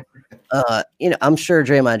 So, I'm sure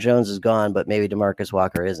Draymond Jones is gone, but maybe DeMarcus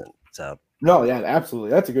Walker isn't. So. No, yeah, absolutely.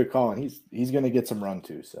 That's a good call, and he's going to get some run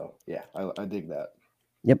too. So yeah, I dig that.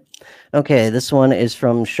 Yep. Okay, this one is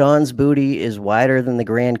from Sean's Booty is wider than the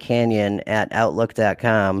Grand Canyon at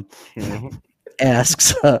Outlook.com.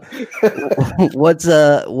 Asks,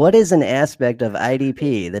 what is an aspect of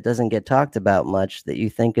IDP that doesn't get talked about much that you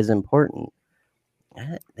think is important?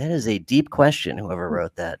 That is a deep question. Whoever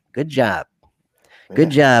wrote that, good job. Good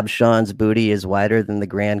job. Sean's Booty is wider than the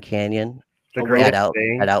Grand Canyon. At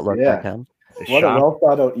Outlook.com. What a well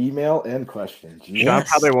thought out email and question. Sean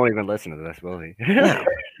probably won't even listen to this, will he?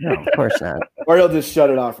 No, of course not. Or he'll just shut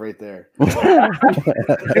it off right there.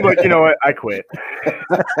 Like, you know what? I quit.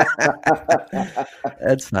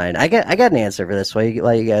 That's fine. I got an answer for this while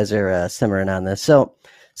you guys are simmering on this. So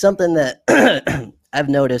something that I've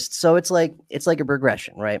noticed. So it's like a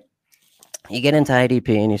progression, right? You get into IDP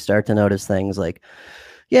and you start to notice things like,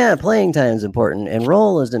 yeah, playing time is important, and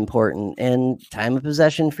role is important, and time of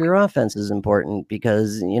possession for your offense is important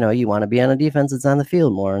because, you want to be on a defense that's on the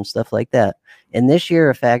field more and stuff like that. And this year,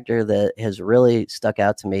 a factor that has really stuck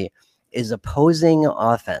out to me is opposing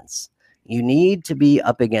offense. You need to be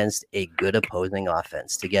up against a good opposing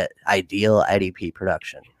offense to get ideal IDP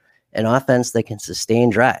production. An offense that can sustain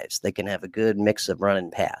drives, that can have a good mix of run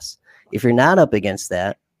and pass. If you're not up against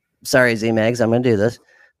that, sorry, Z-Mags, I'm going to do this.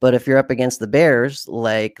 But if you're up against the Bears,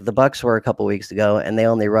 like the Bucs were a couple weeks ago, and they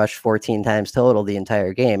only rushed 14 times total the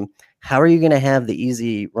entire game, how are you going to have the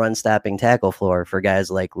easy run-stopping tackle floor for guys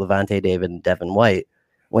like Levante David and Devin White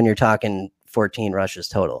when you're talking 14 rushes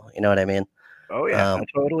total? You know what I mean? Oh yeah, I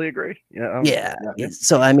totally agree. Yeah. Yeah.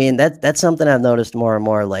 So I mean that's something I've noticed more and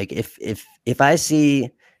more. Like if I see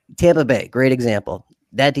Tampa Bay, great example,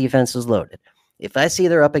 that defense is loaded. If I see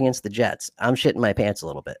they're up against the Jets, I'm shitting my pants a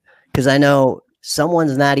little bit because I know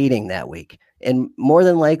someone's not eating that week, and more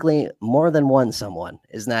than likely, more than one someone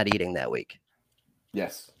is not eating that week.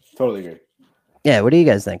 Yes, totally agree. Yeah. What do you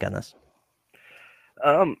guys think on this?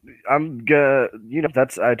 I'm good.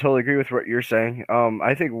 I totally agree with what you're saying.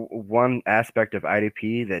 I think one aspect of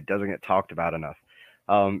IDP that doesn't get talked about enough,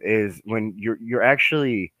 is when you're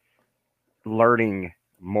actually learning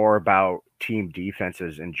more about team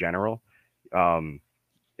defenses in general.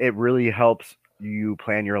 It really helps you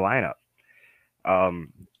plan your lineup.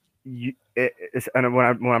 And when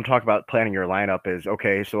I'm talking about planning your lineup is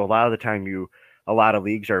okay. So a lot of the time a lot of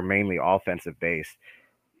leagues are mainly offensive based.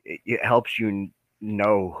 It helps you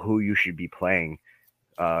know who you should be playing.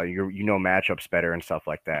 Matchups better and stuff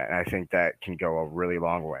like that. And I think that can go a really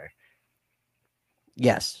long way.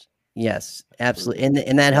 Yes, absolutely.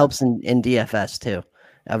 And that helps in DFS too.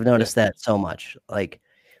 I've noticed that so much. Like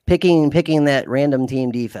picking that random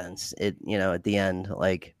team defense, it at the end,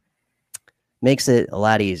 like makes it a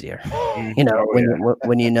lot easier.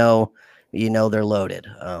 When you know they're loaded.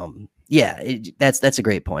 That's a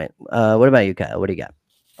great point. What about you, Kyle? What do you got?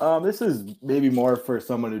 This is maybe more for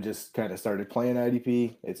someone who just kind of started playing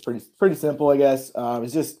IDP. It's pretty simple, I guess.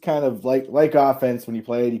 It's just kind of like offense. When you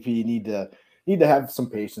play IDP, you need to have some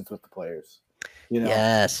patience with the players.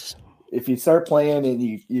 Yes. If you start playing and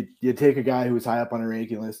you take a guy who's high up on a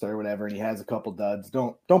ranking list or whatever, and he has a couple duds,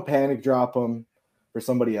 don't panic drop him for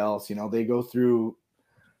somebody else. They go through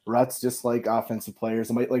ruts just like offensive players.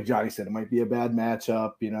 It might, like Johnny said, it might be a bad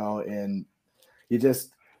matchup, and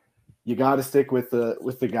you got to stick with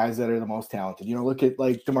the guys that are the most talented. Look at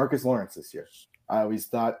like DeMarcus Lawrence this year. I always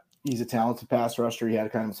thought he's a talented pass rusher. He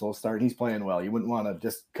had kind of a slow start, and he's playing well. You wouldn't want to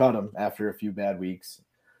just cut him after a few bad weeks.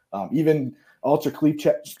 Even ultra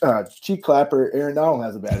cheek clapper Aaron Donald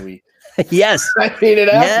has a bad week. Yes. I mean, it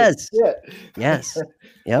happens. Yes.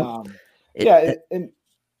 Yep. And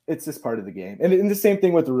it's just part of the game. And the same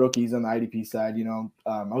thing with the rookies on the IDP side.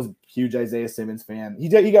 I was a huge Isaiah Simmons fan. He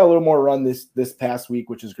got a little more run this past week,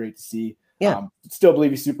 which is great to see. Yeah. Still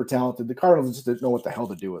believe he's super talented. The Cardinals just didn't know what the hell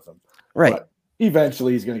to do with him. Right. But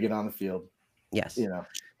eventually he's going to get on the field. Yes.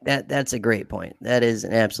 That's a great point. That is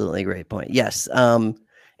an absolutely great point. Yes.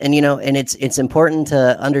 And it's important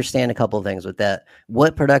to understand a couple of things with that.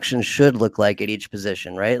 What production should look like at each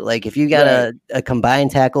position, right? Like if you got a combined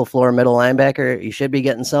tackle, floor, middle linebacker, you should be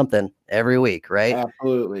getting something every week, right?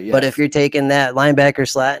 Absolutely. Yes. But if you're taking that linebacker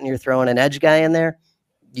slot and you're throwing an edge guy in there,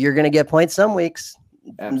 you're going to get points some weeks,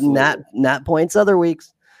 not points other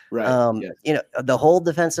weeks. Right. The whole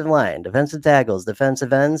defensive line, defensive tackles,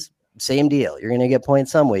 defensive ends, same deal. You're going to get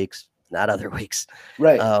points some weeks, not other weeks.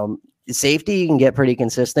 Right. Safety, you can get pretty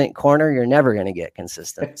consistent. Corner, you're never going to get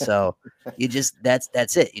consistent. So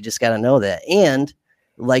that's it. You just got to know that. And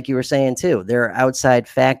like you were saying too, there are outside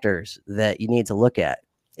factors that you need to look at.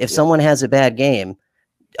 If someone has a bad game,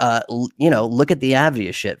 look at the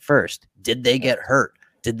obvious shit first. Did they get hurt?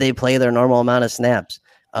 Did they play their normal amount of snaps?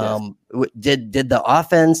 Did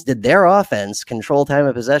their offense control time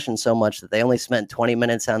of possession so much that they only spent 20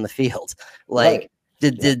 minutes on the field?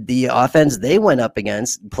 Did the offense they went up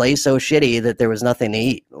against play so shitty that there was nothing to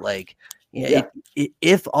eat?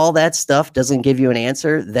 If all that stuff doesn't give you an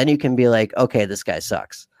answer, then you can be like, okay, this guy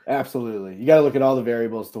sucks. Absolutely. You got to look at all the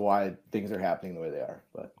variables to why things are happening the way they are.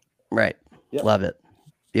 But right. Yep. Love it.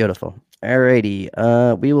 Beautiful. All righty.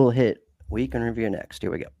 We will hit week in review next. Here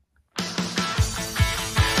we go.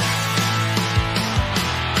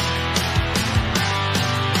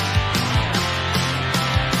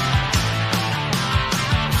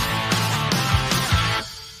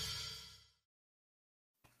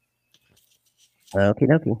 Okie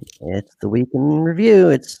dokie. It's the week in review.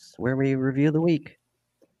 It's where we review the week,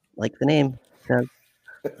 like the name says.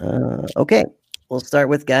 Okay, we'll start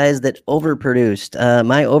with guys that overproduced.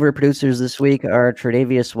 My overproducers this week are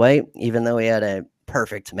Tre'Davious White, even though he had a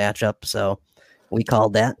perfect matchup, so we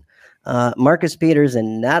called that. Marcus Peters,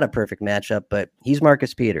 and not a perfect matchup, but he's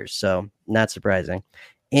Marcus Peters, so not surprising.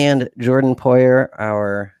 And Jordan Poyer,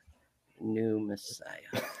 our new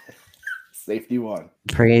messiah. Safety one.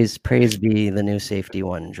 Praise be the new safety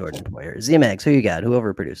one, Jordan Poyer. Z-Max, who you got? Who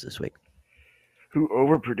overproduced this week? Who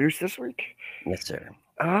overproduced this week? Yes, sir.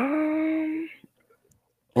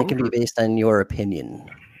 It can be based on your opinion.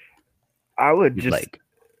 I would just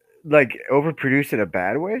like overproduce in a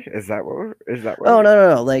bad way. Is that what? Oh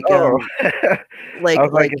no. Like,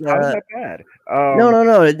 like it's not that bad.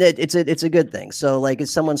 No. It's a good thing. So like, if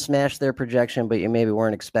someone smashed their projection, but you maybe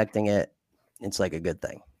weren't expecting it, it's like a good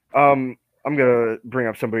thing. I'm gonna bring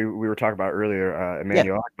up somebody we were talking about earlier,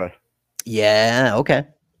 Emmanuel Akba. Yeah. Okay.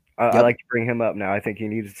 I like to bring him up now. I think he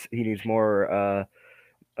needs more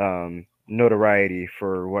notoriety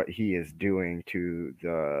for what he is doing to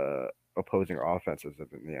the opposing offenses in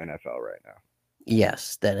the NFL right now.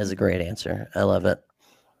 Yes, that is a great answer. I love it.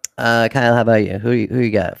 Kyle, how about you? Who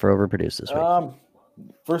you got for overproduced this week?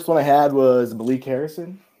 First one I had was Malik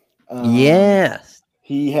Harrison. Yes.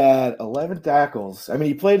 He had 11 tackles. I mean,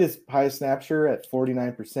 he played his highest snap share at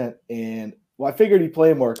 49%. And I figured he'd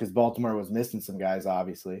play more because Baltimore was missing some guys,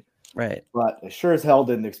 obviously. Right. But I sure as hell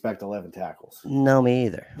didn't expect 11 tackles. No, me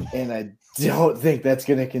either. And I don't think that's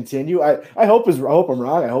going to continue. I hope I'm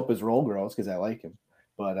wrong. I hope his role grows because I like him.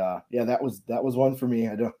 But yeah, that was one for me.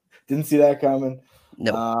 Didn't see that coming.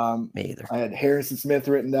 No, me either. I had Harrison Smith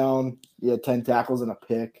written down. He had 10 tackles and a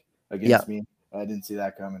pick against me. I didn't see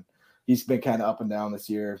that coming. He's been kind of up and down this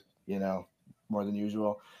year, more than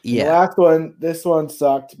usual. Yeah. The last one, this one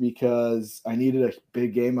sucked because I needed a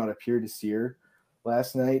big game out of Pierre Desir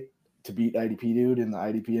last night to beat IDP Dude in the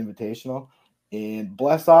IDP Invitational. And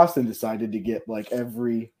Bless Austin decided to get like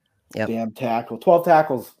every damn tackle, 12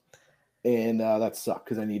 tackles. And that sucked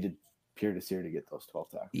because I needed Pierre Desir to get those 12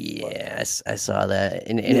 tackles. Yes, I saw that.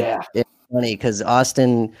 And it's funny because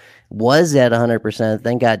Austin was at 100%,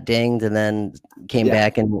 then got dinged, and then came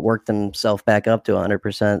back and worked himself back up to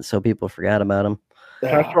 100%. So people forgot about him.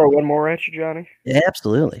 Can I throw one more at you, Johnny? Yeah,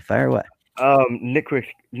 absolutely. Fire away. Nick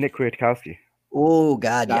Kwiatkowski. Oh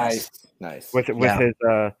God, nice. Yes. Nice.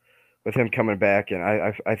 With him coming back, and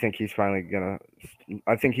I think he's finally gonna.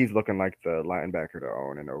 I think he's looking like the linebacker to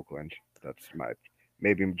own in Oakland. That's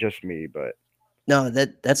maybe just me, but no,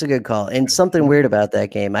 that's a good call. And something weird about that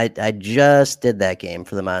game, I just did that game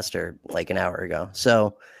for the Monster like an hour ago.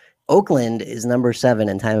 So Oakland is number 7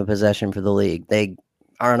 in time of possession for the league. They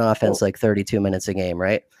are on offense like 32 minutes a game,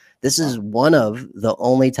 right? This is one of the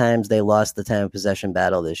only times they lost the time of possession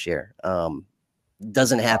battle this year.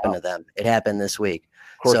 Doesn't happen to them. It happened this week.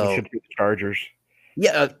 Of course, it should be the Chargers.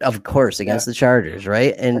 Yeah, of course, against the Chargers,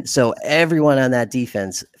 right? And so everyone on that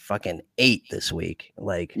defense fucking ate this week.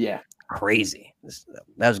 Like, crazy.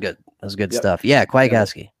 That was good. That was good stuff. Yeah,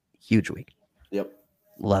 Kwiatkowski, huge week. Yep.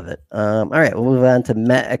 Love it. All right, we'll move on to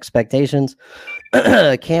Met expectations.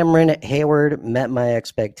 Cameron Hayward met my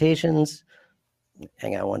expectations.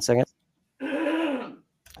 Hang on one second.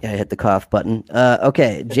 Yeah, I hit the cough button.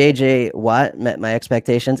 Okay, JJ Watt met my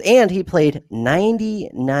expectations, and he played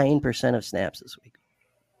 99% of snaps this week.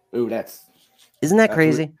 Ooh, isn't that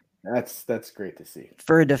crazy? That's great to see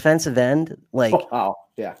for a defensive end. Like,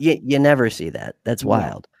 you never see that. That's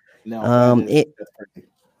wild. No, that's crazy.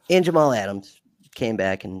 And Jamal Adams came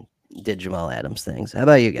back and did Jamal Adams things. How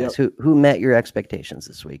about you guys? Who met your expectations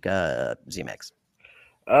this week? Z-Max.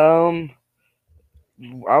 I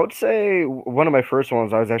would say one of my first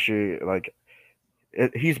ones, I was actually like,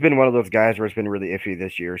 he's been one of those guys where it's been really iffy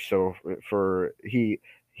this year. So he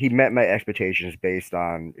met my expectations based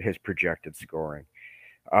on his projected scoring.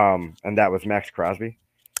 And that was Max Crosby.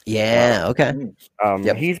 Yeah. Okay.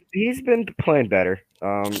 He's been playing better.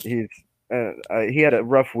 He had a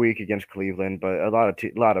rough week against Cleveland, but a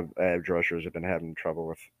lot of edge rushers have been having trouble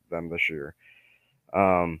with them this year.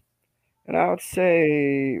 And I would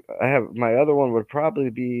say my other one would probably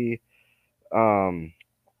be Fred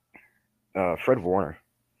Warner.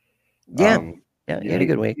 He had a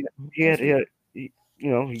good week. He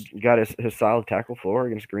got his solid tackle floor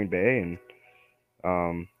against Green Bay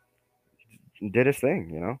and did his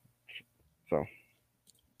thing, So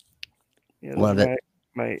yeah, love it.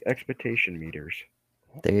 My expectation meters.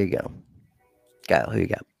 There you go. Kyle, who you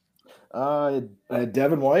got?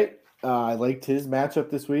 Devin White. I liked his matchup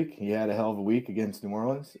this week. He had a hell of a week against New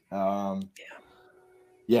Orleans.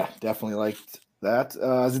 Definitely liked that.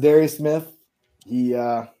 Zadarius Smith.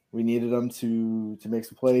 We needed him to make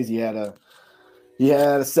some plays. He had a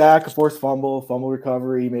sack, a forced fumble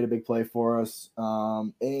recovery. He made a big play for us.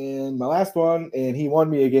 And my last one, and he won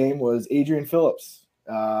me a game, was Adrian Phillips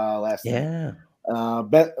last night.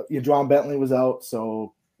 Juwan Bentley was out,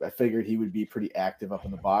 so I figured he would be pretty active up in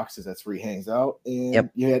the box because that's where he hangs out. And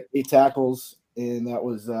you had 8 tackles, and that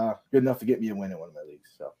was good enough to get me a win in one of my leagues.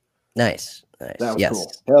 So nice. That was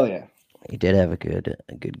cool. Hell yeah. He did have a good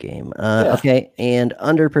game. Okay, and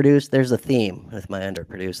underproduced. There's a theme with my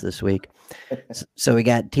underproduced this week. So we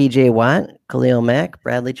got TJ Watt, Khalil Mack,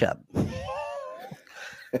 Bradley Chubb.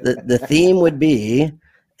 The theme would be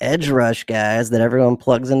edge rush guys that everyone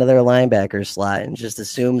plugs into their linebacker slot and just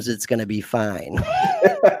assumes it's going to be fine.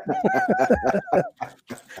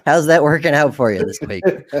 How's that working out for you this week?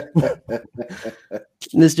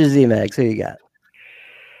 Mr. Z-Max, who you got?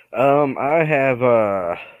 I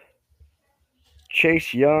have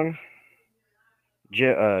Chase Young,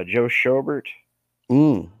 Joe Schobert,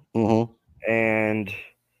 Mm-hmm. and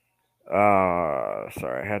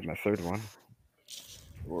sorry, I had my third one.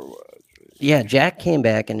 Where was it? Yeah, Jack came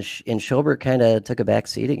back and Schobert kind of took a back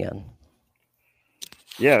seat again.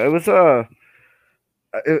 Yeah, it was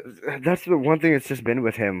that's the one thing that's just been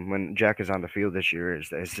with him when Jack is on the field this year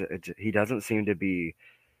is he doesn't seem to be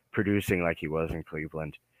producing like he was in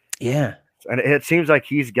Cleveland. Yeah. And it seems like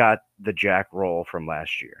he's got the Jack role from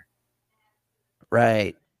last year.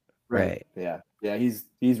 Right. Yeah.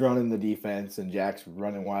 He's running the defense and Jack's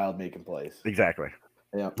running wild, making plays. Exactly.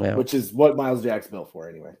 Yeah. Yeah. Which is what Miles Jack's built for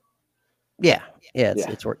anyway. Yeah.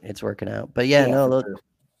 It's working out. But yeah, no, for sure.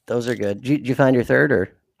 those are good. Did you find your third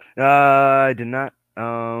or? I did not.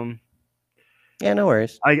 Yeah, no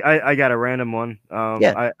worries. I got a random one.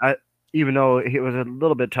 Yeah. I even though it was a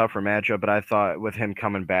little bit tougher matchup, but I thought with him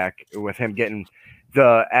coming back, with him getting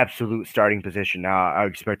the absolute starting position now, I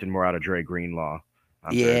expected more out of Dre Greenlaw.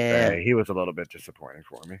 On Thursday. He was a little bit disappointing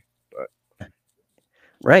for me, but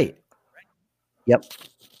right. Yep,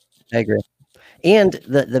 I agree. And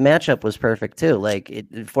the matchup was perfect too. Like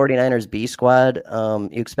 49ers B squad.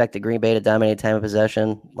 You expected Green Bay to dominate time of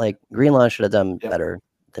possession. Like Greenlaw should have done better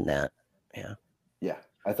than that. Yeah. Yeah.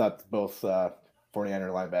 I thought both 49er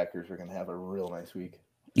linebackers were going to have a real nice week.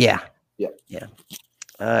 Yeah. Yeah.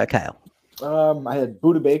 Kyle. I had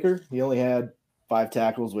Budda Baker. He only had 5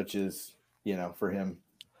 tackles, which is, for him,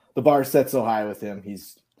 the bar set so high with him.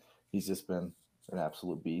 He's just been an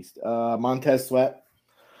absolute beast. Montez Sweat.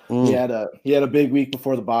 He had a big week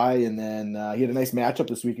before the bye, and then he had a nice matchup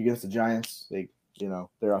this week against the Giants. They,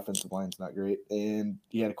 their offensive line's not great, and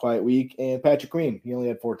he had a quiet week. And Patrick Queen, he only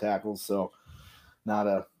had 4 tackles, so not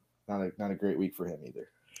a great week for him either.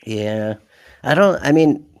 Yeah,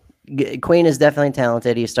 Queen is definitely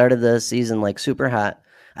talented. He started the season like super hot.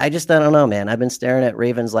 I don't know, man. I've been staring at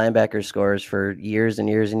Ravens linebacker scores for years and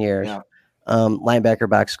years and years. Yeah. Linebacker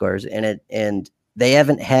box scores, and they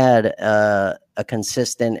haven't had a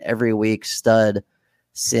consistent every week stud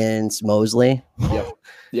since Mosley. Yep.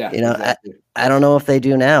 Yeah. Exactly. I don't know if they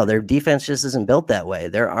do now. Their defense just isn't built that way.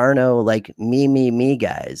 There are no like me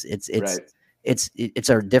guys. It's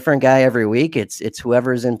a different guy every week. It's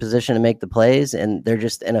whoever's in position to make the plays, and they're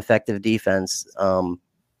just an effective defense.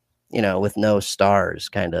 With no stars,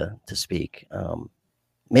 kind of to speak.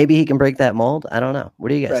 Maybe he can break that mold. I don't know. What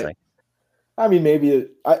do you guys think? I mean, maybe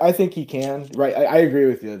I think he can. Right. I agree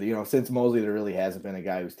with you. Since Mosley, there really hasn't been a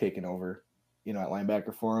guy who's taken over, at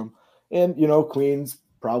linebacker for him. And, Queen's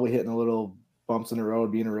probably hitting a little bumps in the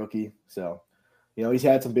road being a rookie. So, he's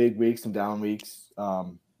had some big weeks, some down weeks.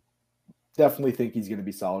 Definitely think he's going to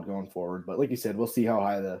be solid going forward. But like you said, we'll see how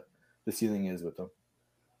high the ceiling is with him.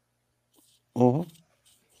 Mm-hmm.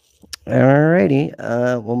 All righty.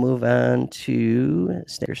 We'll move on to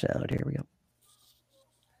Snicker Salad. Here we go.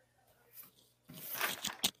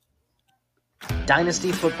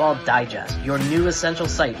 Dynasty Football Digest, your new essential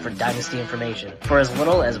site for Dynasty information. For as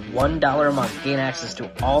little as $1 a month, gain access to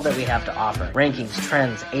all that we have to offer. Rankings,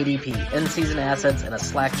 trends, ADP, in-season assets, and a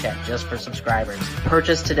Slack chat just for subscribers.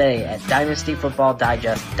 Purchase today at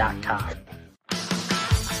dynastyfootballdigest.com.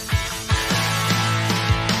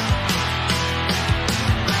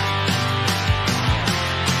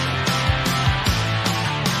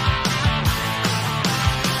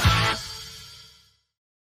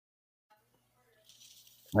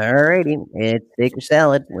 Alrighty, it's Steak or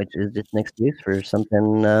Salad, which is just an excuse for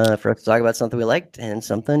something for us to talk about something we liked and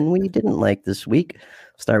something we didn't like this week.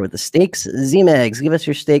 Start with the steaks. Z-Mags, give us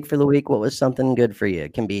your steak for the week. What was something good for you?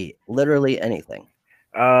 It can be literally anything.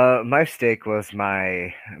 My steak was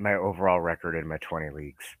my overall record in my 20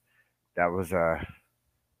 leagues. That was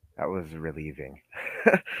relieving.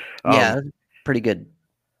 Yeah, pretty good.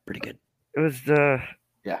 It was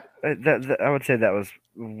I would say that was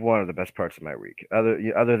one of the best parts of my week,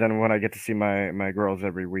 other than when I get to see my girls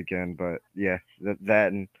every weekend. But yeah,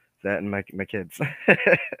 that and my kids.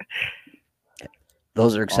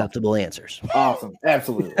 Those are acceptable answers. Awesome,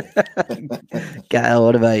 absolutely. Kyle,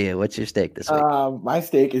 what about you? What's your steak this week? My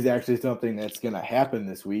steak is actually something that's going to happen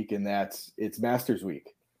this week, and it's Masters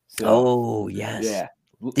Week. So, oh yes, yeah.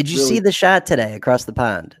 Did you see the shot today across the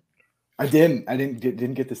pond? I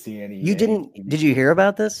didn't get to see any. You didn't? Did you hear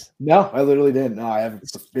about this? No, I literally didn't. No, I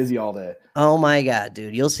was busy all day. Oh my god,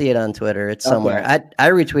 dude! You'll see it on Twitter. It's somewhere. Okay. I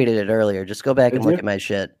retweeted it earlier. Just go back and look at my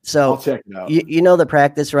shit. So I'll check it out. You know the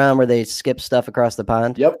practice round where they skip stuff across the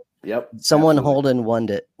pond? Yep. Someone Holden won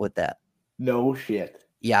it with that. No shit.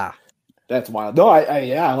 Yeah. That's wild. No,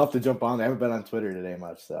 I'll have to jump on. I haven't been on Twitter today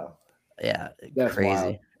much, so yeah, that's crazy.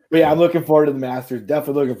 Wild. But yeah, I'm looking forward to the Masters.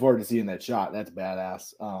 Definitely looking forward to seeing that shot. That's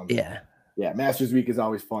badass. Yeah, Masters Week is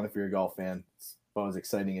always fun if you're a golf fan. It's about as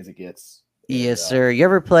exciting as it gets. Yes, sir. You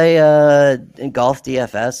ever play in golf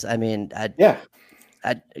DFS? I mean, I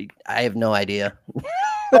have no idea.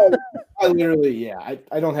 I literally,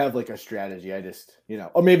 I don't have like a strategy. I just,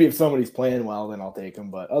 or maybe if somebody's playing well, then I'll take him.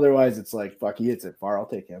 But otherwise, it's like, fuck, he hits it far. I'll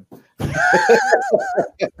take him.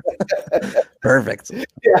 Perfect.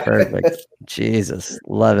 Yeah. Perfect. Jesus,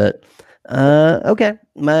 love it. Okay,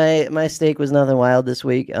 my steak was nothing wild this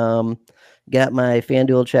week. Got my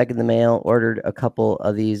FanDuel check in the mail. Ordered a couple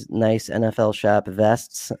of these nice NFL shop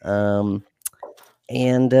vests.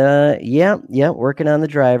 And working on the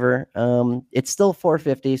driver. It's still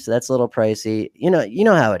 $450, so that's a little pricey. You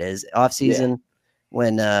know how it is. Off season,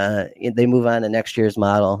 when they move on to next year's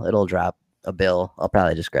model, it'll drop a bill. I'll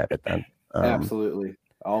probably just grab it then. Absolutely.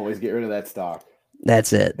 Always get rid of that stock.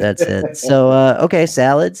 That's it. So okay,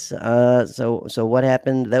 salads. So what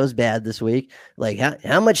happened? That was bad this week. Like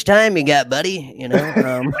how much time you got, buddy?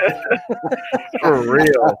 For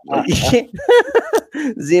real.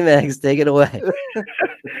 Z-Max, take it away.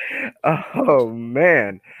 Oh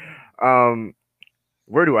man.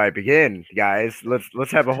 Where do I begin, guys?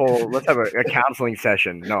 Let's have a counseling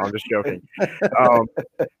session. No, I'm just joking.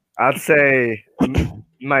 I'd say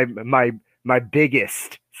my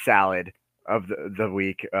biggest salad of the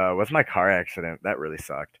week was my car accident. That really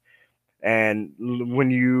sucked. And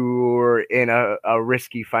when you're in a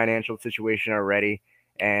risky financial situation already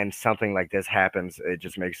and something like this happens, it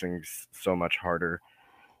just makes things so much harder.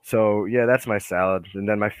 So yeah, that's my salad. And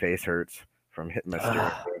then my face hurts from hitting my steering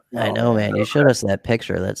wheel. I know, man. You showed us that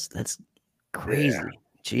picture. That's crazy. Yeah.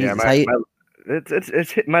 Jesus.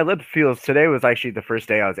 Yeah, my lip feels. Today was actually the first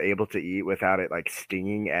day I was able to eat without it like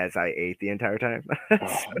stinging as I ate the entire time.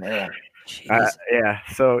 Oh man. Yeah.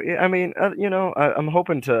 So yeah, I mean, I'm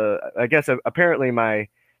hoping to. I guess apparently my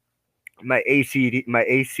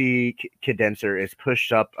AC condenser is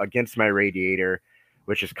pushed up against my radiator,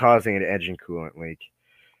 which is causing an engine coolant leak.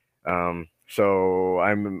 So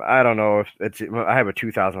I don't know if I have a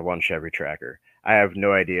 2001 Chevy Tracker. I have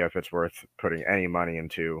no idea if it's worth putting any money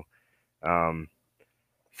into.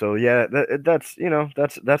 So yeah, that's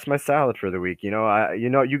my salad for the week.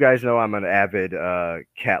 You guys know I'm an avid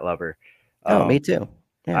cat lover. Me too.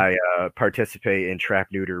 Yeah. I participate in Trap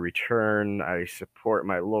Neuter Return. I support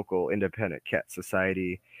my local independent cat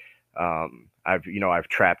society. I've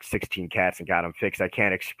trapped 16 cats and got them fixed. I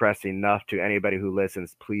can't express enough to anybody who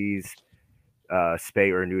listens. Please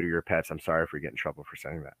spay or neuter your pets. I'm sorry if we get in trouble for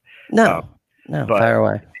saying that. No, but, fire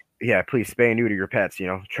away. Yeah, please spay and neuter your pets.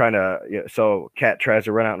 So cat tries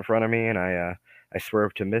to run out in front of me, and I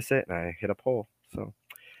swerve to miss it, and I hit a pole. So,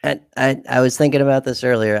 and I was thinking about this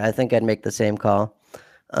earlier. I think I'd make the same call.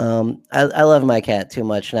 I love my cat too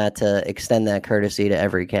much not to extend that courtesy to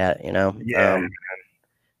every cat. Yeah.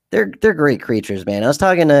 They're great creatures, man. I was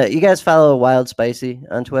talking to you guys. Follow Wild Spicy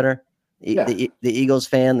on Twitter. The Eagles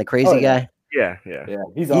fan, the crazy guy. Yeah.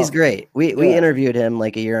 He's awesome. Great. We interviewed him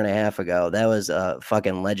like a year and a half ago. That was a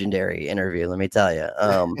fucking legendary interview, let me tell you.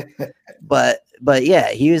 But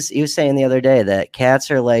yeah, he was saying the other day that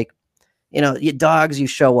cats are like, dogs, you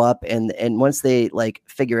show up and once they like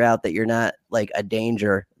figure out that you're not like a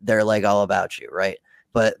danger, they're like all about you, right?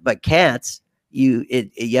 But cats, you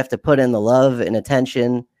have to put in the love and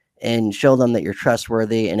attention and show them that you're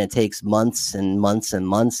trustworthy, and it takes months and months and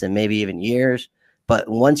months and maybe even years. But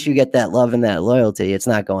once you get that love and that loyalty, it's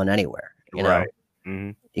not going anywhere. Right.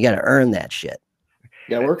 Mm-hmm. You got to earn that shit.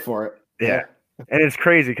 You got to work for it. Yeah. And it's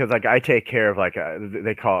crazy because like I take care of like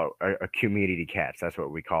they call it a community cats. That's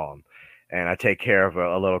what we call them. And I take care of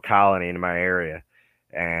a little colony in my area.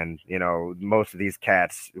 And, most of these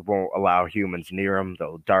cats won't allow humans near them.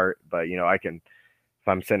 They'll dart. But, I can, if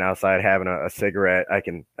I'm sitting outside having a cigarette, I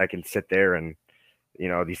can sit there and,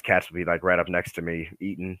 these cats will be like right up next to me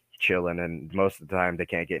eating, chilling. And most of the time they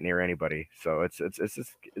can't get near anybody. So it's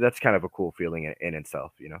just, that's kind of a cool feeling in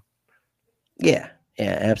itself, Yeah.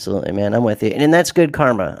 Yeah, absolutely, man. I'm with you. And that's good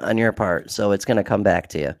karma on your part. So it's going to come back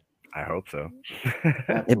to you. I hope so.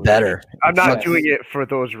 It better. I'm not doing it for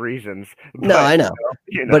those reasons. No, I know.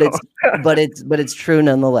 But it's true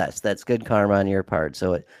nonetheless. That's good karma on your part.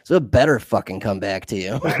 So it better fucking come back to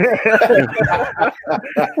you.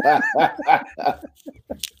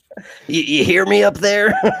 You hear me up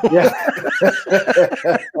there? Yeah.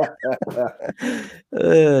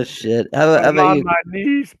 Oh shit! I'm on my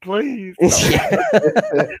knees, please.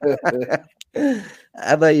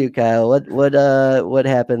 How about you, Kyle? What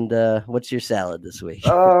happened? What's your salad this week?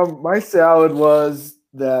 My salad was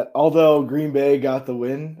that although Green Bay got the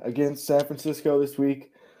win against San Francisco this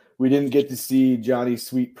week, we didn't get to see Johnny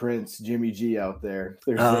Sweet Prince, Jimmy G out there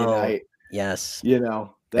Thursday night. Yes.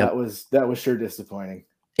 That was sure disappointing.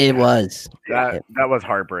 It was. That was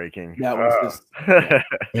heartbreaking. That was just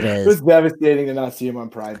It it was is. devastating to not see him on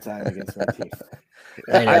prime time against my team.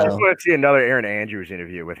 I I just know. want to see another Aaron Andrews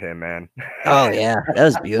interview with him, man. Oh yeah, that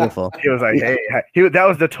was beautiful. He was like, "Hey," that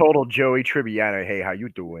was the total Joey Tribbiani. Hey, how you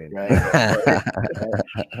doing? Right.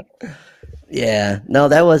 Yeah, no,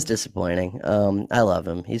 that was disappointing. I love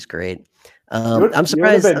him. He's great. I'm You know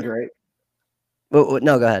surprised. what'd have been great.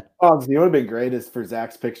 No, go ahead. Oh, you know what would have been great is for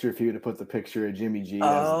Zach's picture if he would have put the picture of Jimmy G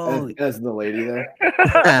as the lady there.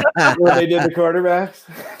 When they did the quarterbacks.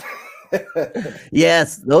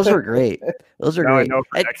 Yes, those were great. Those are Now I great. know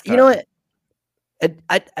for next You know time.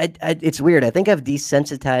 what? It's weird. I think I've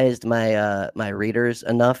desensitized my readers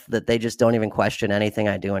enough that they just don't even question anything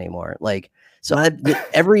I do anymore. Like, so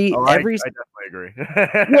every I definitely agree.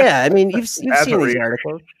 yeah, I mean, you've seen As a these reader.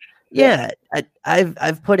 articles. Yeah,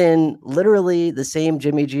 I've put in literally the same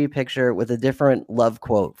Jimmy G picture with a different love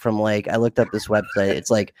quote from, like, I looked up this website.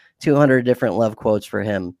 It's like 200 different love quotes for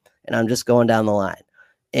him, and I'm just going down the line.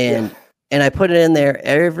 And I put it in there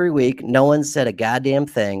every week. No one said a goddamn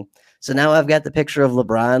thing. So now I've got the picture of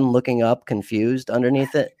LeBron looking up, confused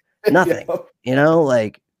underneath it. Nothing.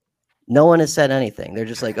 Like, no one has said anything. They're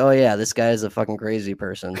just like, oh yeah, this guy is a fucking crazy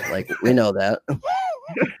person. Like, we know that.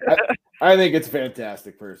 I think it's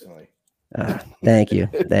fantastic, personally. Thank you.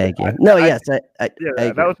 No, yes, I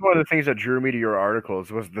that was one of the things that drew me to your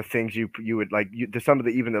articles was the things you would like. Some of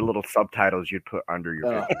the even the little subtitles you'd put under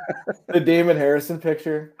your picture. The Damon Harrison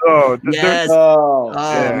picture. Oh, yes. Oh,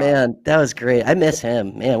 man, that was great. I miss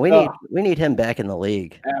him. Man, we need him back in the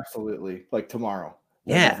league. Absolutely, like tomorrow.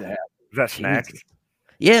 Yeah. Is that Snacks?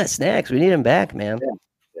 Yeah, Snacks. We need him back, man.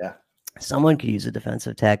 Yeah. Someone could use a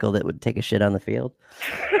defensive tackle that would take a shit on the field.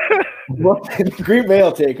 Well, Green Bay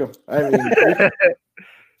will take him. I mean,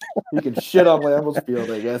 he can shit on Lambeau's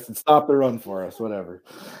field, I guess, and stop the run for us. Whatever.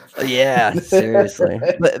 Yeah, seriously.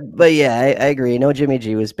 But yeah, I agree. No, Jimmy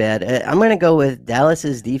G was bad. I'm gonna go with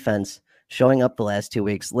Dallas's defense showing up the last 2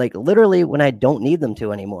 weeks, like literally when I don't need them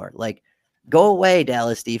to anymore. Like, go away,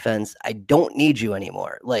 Dallas defense. I don't need you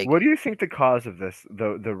anymore. Like, what do you think the cause of this?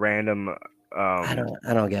 The random. I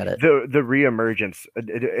don't get it. The reemergence.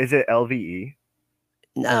 Is it LVE?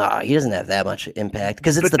 No, he doesn't have that much impact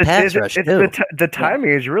because it's the pass rush too. The timing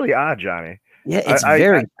is really odd, Johnny. Yeah, it's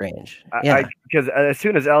very strange. Yeah, because as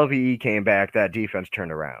soon as LVE came back, that defense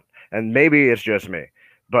turned around, and maybe it's just me,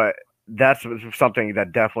 but that's something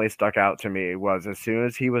that definitely stuck out to me. Was as soon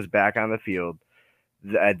as he was back on the field,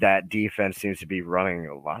 that defense seems to be running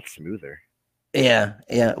a lot smoother. Yeah.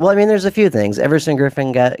 Well, I mean, there's a few things. Everson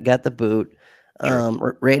Griffin got the boot.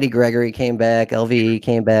 Randy Gregory came back, LVE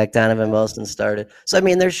came back, Donovan Wilson started. So I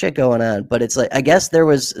mean, there's shit going on, but it's like, I guess there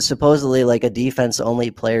was supposedly like a defense only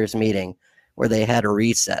players meeting where they had a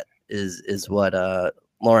reset is what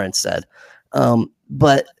Lawrence said.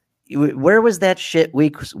 But where was that shit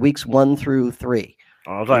weeks 1 through 3?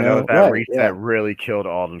 All I know is that reset really killed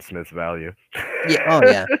Alden Smith's value. Yeah. Oh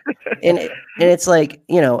yeah. And it's like,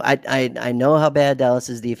 I know how bad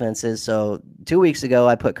Dallas's defense is. So 2 weeks ago,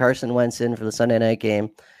 I put Carson Wentz in for the Sunday night game.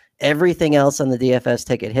 Everything else on the DFS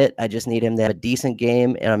ticket hit. I just need him to have a decent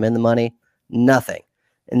game, and I'm in the money. Nothing.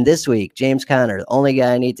 And this week, James Conner, the only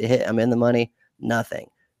guy I need to hit, I'm in the money. Nothing.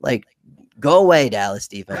 Like, go away, Dallas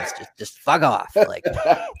defense. Just fuck off. Like.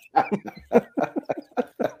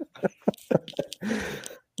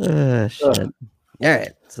 Shit. All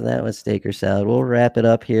right, so that was steak or salad. We'll wrap it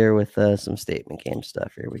up here with some statement game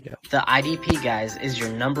stuff. Here we go. The IDP Guys is your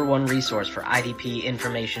 #1 resource for IDP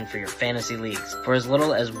information for your fantasy leagues. For as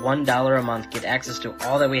little as $1 a month, get access to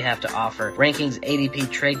all that we have to offer. Rankings,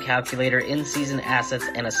 ADP, trade calculator, in-season assets,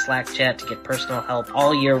 and a Slack chat to get personal help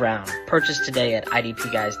all year round. Purchase today at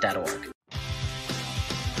idpguys.org.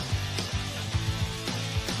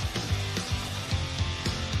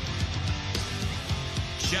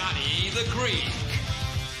 Johnny the Greek.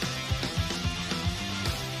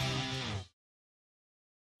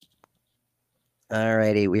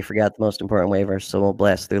 Alrighty, we forgot the most important waivers, so we'll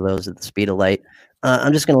blast through those at the speed of light.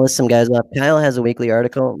 I'm just going to list some guys up. Kyle has a weekly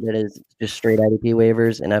article that is just straight IDP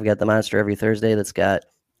waivers, and I've got the Monster every Thursday that's got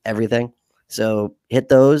everything. So hit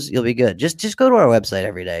those, you'll be good. Just go to our website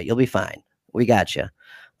every day. You'll be fine. We got you.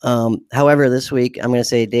 However, this week, I'm going to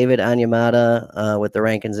say David Onyemata with the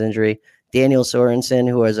Rankins injury, Daniel Sorensen,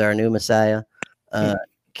 who is our new Messiah,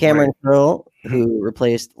 Cameron Curl, who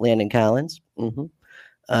replaced Landon Collins,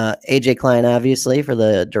 AJ Klein, obviously, for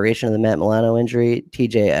the duration of the Matt Milano injury,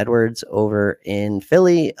 TJ Edwards over in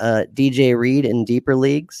Philly, DJ Reed in deeper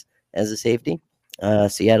leagues as a safety,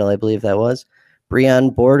 Seattle, I believe that was,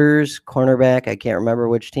 Breon Borders, cornerback. I can't remember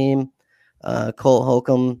which team. Colt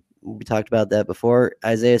Holcomb. We talked about that before.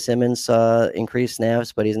 Isaiah Simmons saw increased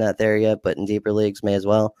snaps, but he's not there yet. But in deeper leagues, may as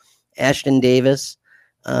well. Ashton Davis,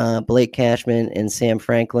 Blake Cashman, and Sam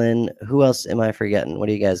Franklin. Who else am I forgetting? What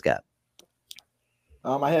do you guys got?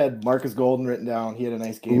 I had Marcus Golden written down. He had a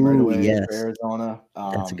nice game right away for Arizona.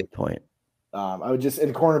 That's a good point. I would just,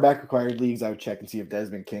 in cornerback required leagues, I would check and see if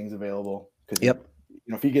Desmond King's available. Because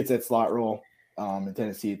if he gets that slot role in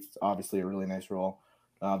Tennessee, it's obviously a really nice role.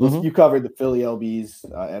 You covered the Philly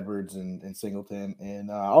LBs, Edwards and Singleton, and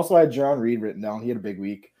also I had John Reed written down. He had a big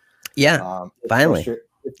week. Yeah, finally.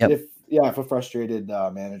 If a frustrated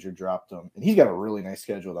manager dropped him, and he's got a really nice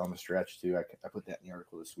schedule down the stretch too. I put that in the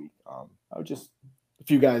article this week. I would just a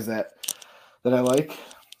few guys that I like,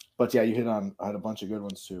 but yeah, you hit on I had a bunch of good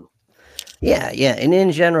ones too. Yeah, and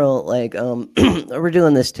in general, like we're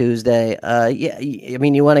doing this Tuesday. I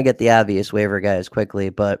mean, you want to get the obvious waiver guys quickly,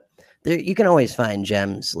 but you can always find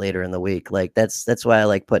gems later in the week. Like that's why I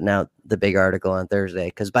like putting out the big article on Thursday,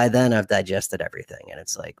 because by then I've digested everything, and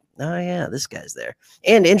it's like, oh yeah, this guy's there,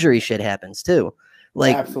 and injury shit happens too.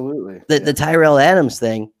 Like absolutely, the Tyrell Adams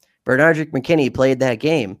thing. Bernardrick McKinney played that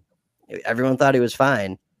game. Everyone thought he was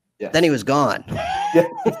fine. Yes. Then he was gone.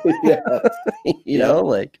 You know,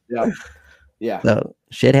 like yeah. So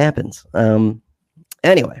shit happens.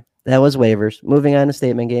 Anyway, that was waivers. Moving on to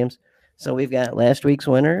statement games. So we've got last week's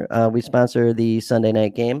winner. We sponsor the Sunday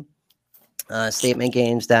night game,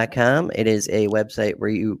 statementgames.com. It is a website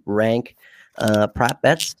where you rank prop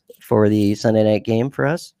bets for the Sunday night game for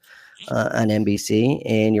us on NBC,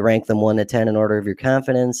 and you rank them 1 to 10 in order of your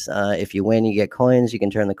confidence. If you win, you get coins. You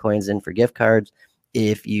can turn the coins in for gift cards.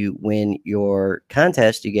 If you win your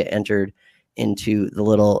contest, you get entered into the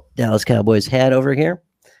little Dallas Cowboys hat over here.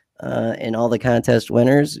 And all the contest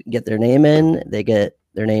winners get their name in. They get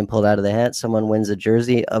their name pulled out of the hat. Someone wins a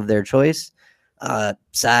jersey of their choice,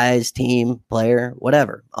 size, team, player,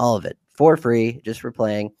 whatever, all of it for free, just for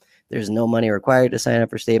playing. There's no money required to sign up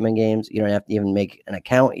for statement games. You don't have to even make an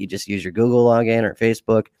account. You just use your Google login or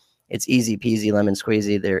Facebook. It's easy peasy, lemon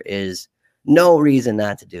squeezy. There is no reason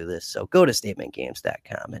not to do this. So go to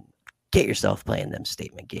statementgames.com and get yourself playing them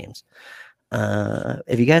statement games. Have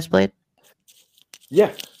you guys played?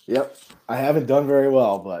 Yeah. Yep. I haven't done very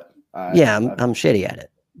well, but I'm shitty at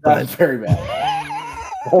it. That's very bad.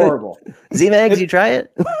 Horrible. Z-Mags, you try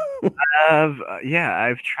it?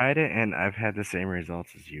 I've tried it and I've had the same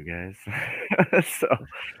results as you guys. So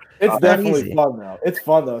it's definitely fun though. It's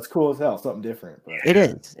fun though. It's cool as hell. Something different. But it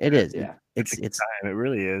is. Yeah. It's time. It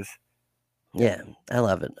really is. Yeah, I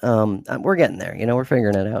love it. We're getting there. We're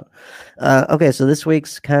figuring it out. Okay, so this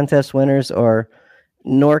week's contest winners are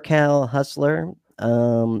NorCal Hustler,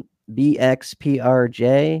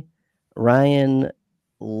 BXPRJ, Ryan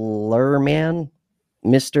Lerman,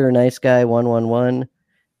 Mr. Nice Guy 111,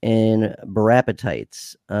 and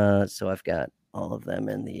Barapetites. So I've got all of them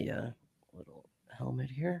in the little helmet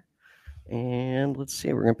here. And let's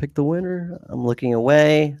see, we're gonna pick the winner. I'm looking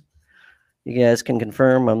away. You guys can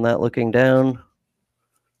confirm I'm not looking down.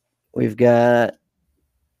 We've got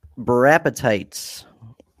Barapetites.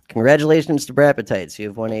 Congratulations to Barapetites.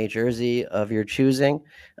 You've won a jersey of your choosing.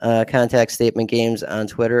 Contact Statement Games on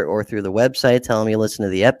Twitter or through the website. Tell them you listen to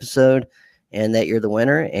the episode and that you're the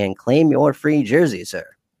winner, and claim your free jersey, sir.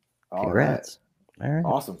 Congrats. All right.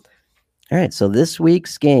 Awesome. All right. So this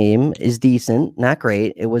week's game is decent, not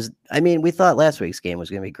great. We thought last week's game was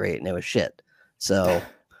going to be great, and it was shit. So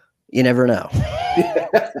you never know.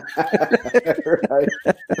 Right.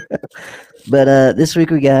 But this week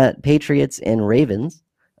we got Patriots and Ravens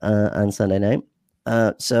on Sunday night.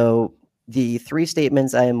 So the three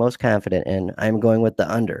statements I am most confident in, I'm going with the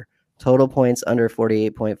under. Total points under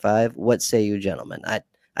 48.5. What say you, gentlemen? I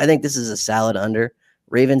think this is a solid under.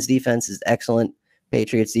 Ravens defense is excellent.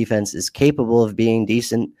 Patriots defense is capable of being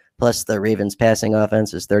decent. Plus the Ravens passing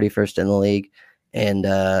offense is 31st in the league. And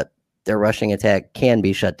their rushing attack can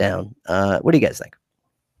be shut down. What do you guys think?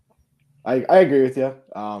 I agree with you.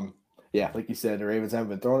 Like you said, the Ravens haven't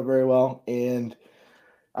been throwing it very well, and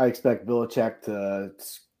I expect Belichick to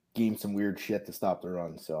scheme some weird shit to stop the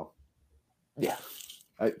run. So, yeah,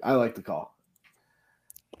 I like the call.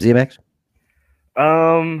 Z-Max?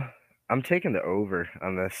 I'm taking the over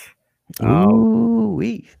on this.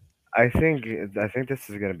 Ooh-wee. I think this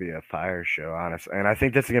is going to be a fire show, honestly, and I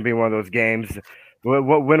think this is going to be one of those games. What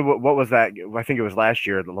was that? I think it was last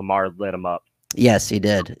year that Lamar lit him up. Yes, he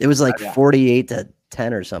did. It was like 48-10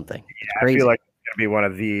 or something. It's crazy. I feel like it's going to be one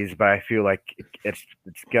of these, but I feel like it's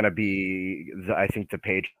going to be. I think the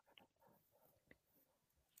Patriots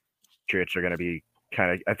are going to be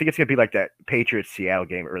I think it's gonna be like that Patriots Seattle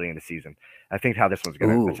game early in the season. I think how this one's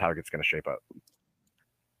gonna that's how it's gonna shape up.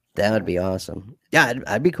 That would be awesome. Yeah,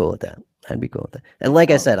 I'd be cool with that. I'd be cool with that. And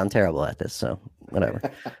like I said, I'm terrible at this, so whatever.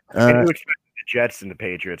 I do expect the Jets and the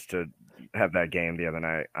Patriots to have that game the other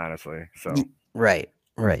night, honestly. So right.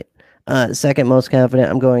 Second most confident,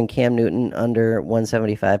 I'm going Cam Newton under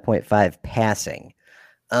 175.5 passing.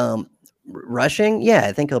 Rushing, yeah,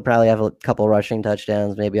 I think he'll probably have a couple rushing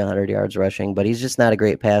touchdowns, maybe 100 yards rushing, but he's just not a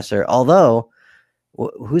great passer. Although,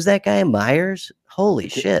 who's that guy, Myers? Holy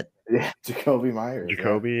shit. Yeah, Jacoby Myers.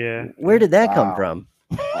 Yeah. Where did that come from?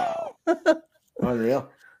 Wow. Unreal.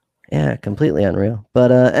 Yeah, completely unreal.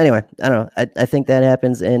 But anyway, I don't know. I think that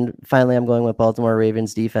happens. And finally, I'm going with Baltimore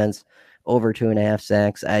Ravens defense over 2.5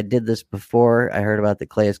 sacks. I did this before I heard about the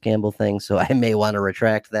Calais Campbell thing, so I may want to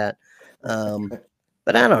retract that.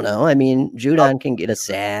 But I don't know. I mean, Judon can get a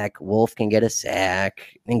sack. Wolf can get a sack.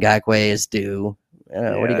 Ngakoue is due. I don't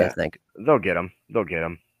know. What do you guys think? They'll get him.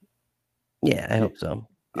 Yeah, I hope so.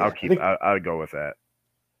 Yeah, I'll go with that.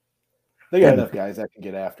 They got enough guys that can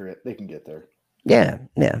get after it. They can get there. Yeah.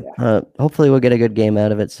 Hopefully we'll get a good game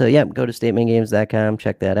out of it. So, yeah, go to statementgames.com.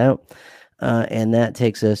 Check that out. And that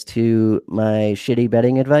takes us to my shitty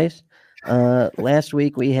betting advice. Last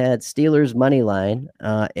week we had Steelers money line,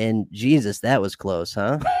 and Jesus, that was close,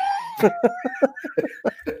 huh?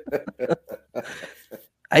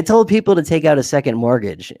 I told people to take out a second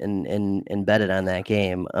mortgage and bet it on that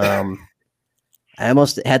game. I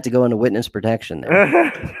almost had to go into witness protection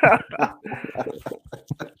there.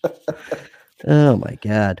 Oh my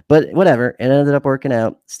God. But whatever. It ended up working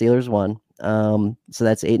out. Steelers won. So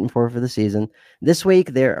that's 8-4 for the season. This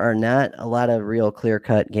week, there are not a lot of real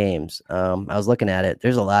clear-cut games. I was looking at it.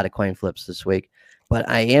 There's a lot of coin flips this week, but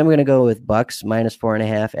I am going to go with Bucks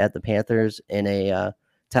 -4.5 at the Panthers in a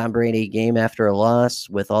Tom Brady game after a loss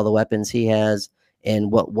with all the weapons he has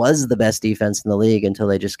and what was the best defense in the league until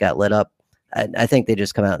they just got lit up. I think they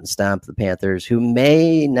just come out and stomp the Panthers, who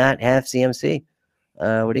may not have CMC.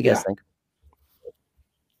 What do you guys think?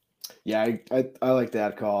 Yeah, I like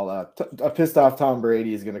that call. A pissed off Tom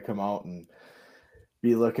Brady is going to come out and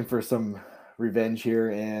be looking for some revenge here.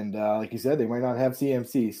 And like you said, they might not have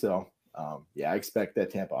CMC. So, I expect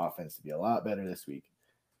that Tampa offense to be a lot better this week.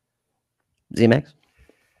 Z-Max?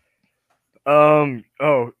 I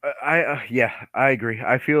agree.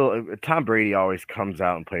 I feel Tom Brady always comes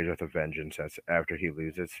out and plays with a vengeance after he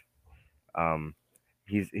loses.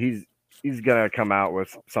 He's going to come out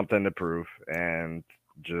with something to prove, and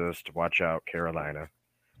just watch out, Carolina.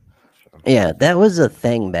 So. Yeah, that was a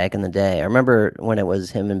thing back in the day. I remember when it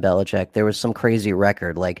was him and Belichick, there was some crazy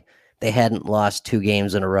record. Like, they hadn't lost 2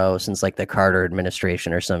 games in a row since, like, the Carter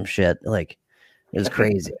administration or some shit. Like, it was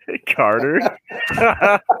crazy. Carter?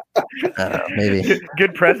 Maybe.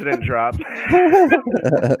 Good president drop.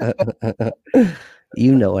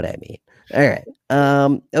 You know what I mean. All right.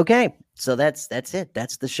 Okay. So that's it.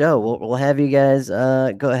 That's the show. We'll have you guys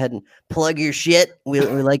go ahead and plug your shit. We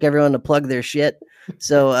like everyone to plug their shit.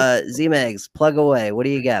 So Z-Mags, plug away. What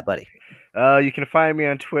do you got, buddy? You can find me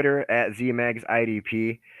on Twitter at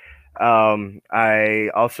ZMagsIDP.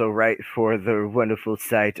 I also write for the wonderful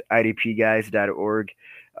site idpguys.org.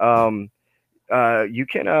 You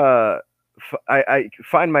can I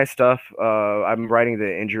find my stuff. I'm writing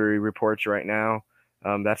the injury reports right now.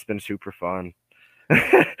 That's been super fun.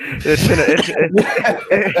 It's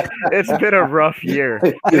been a rough year.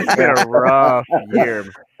 It's been a rough year.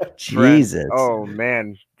 Jesus. Oh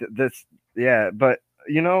man, but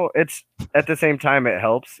it's at the same time it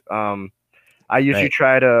helps. I usually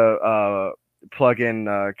try to plug in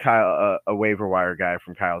Kyle, a waiver wire guy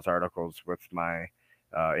from Kyle's articles with my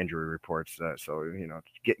injury reports. So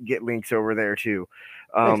get links over there too.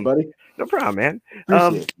 Thanks, buddy. No problem, man.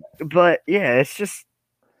 But yeah, it's just.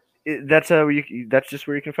 That's just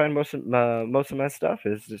where you can find most of my stuff.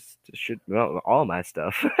 All my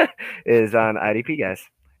stuff is on IDP guys.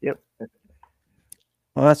 Yep.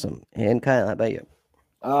 Awesome. And Kyle, how about you?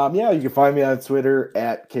 You can find me on Twitter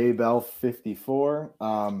at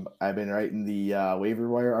KBell54. I've been writing the waiver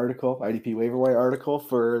wire article, IDP waiver wire article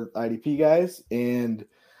for IDP guys, and it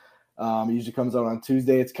usually comes out on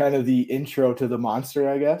Tuesday. It's kind of the intro to the monster,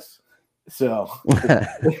 I guess. So,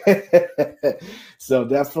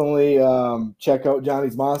 definitely check out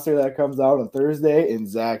Johnny's Monster that comes out on Thursday, and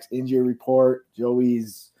Zach's injury report,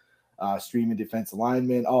 Joey's streaming defense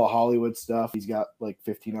alignment, all Hollywood stuff. He's got like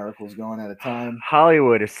 15 articles going at a time.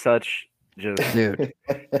 Hollywood is such just dude.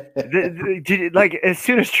 Like as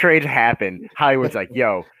soon as trades happen, Hollywood's like,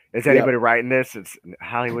 "Yo, Is anybody writing this? It's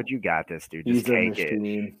Hollywood. You got this, dude. Just take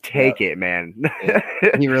it, man.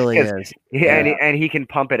 He really is. Yeah, and he can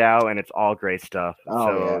pump it out, and it's all great stuff.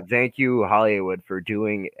 Thank you, Hollywood, for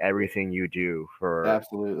doing everything you do for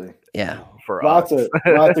absolutely. Yeah, for lots of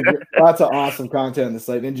awesome content on the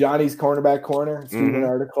site. And Johnny's Cornerback Corner, an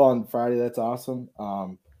article on Friday. That's awesome.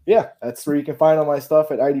 That's where you can find all my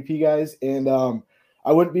stuff at IDP Guys. And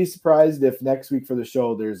I wouldn't be surprised if next week for the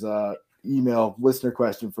show there's a email listener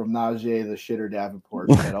question from Najee the Shitter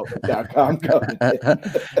Davenport at Outlook.com.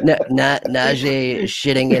 Najee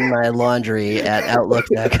shitting in my laundry at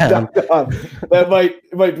Outlook.com. That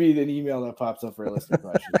might be an email that pops up for a listener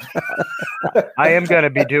question. I am going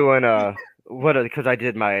to be doing because I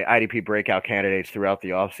did my IDP breakout candidates throughout the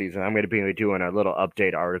offseason. I'm going to be doing a little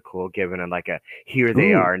update article, giving them like a here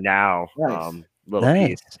they are now little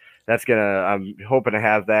piece. That's I'm hoping to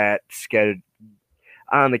have that scheduled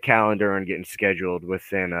on the calendar and getting scheduled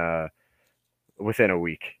within a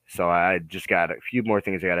week. So I just got a few more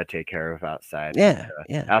things I got to take care of outside.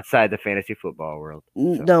 Outside the fantasy football world. So.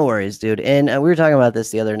 No worries, dude. And we were talking about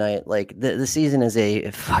this the other night. Like the season is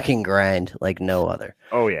a fucking grind like no other.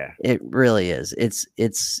 Oh yeah, it really is.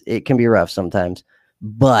 It can be rough sometimes,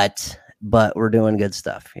 but we're doing good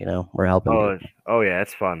stuff. You know, we're helping. Oh yeah,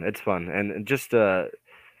 it's fun. It's fun, and just to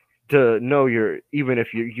know even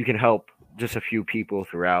if you can help just a few people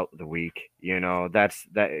throughout the week, you know, that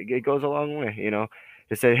it goes a long way, you know,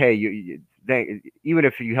 to say, hey, even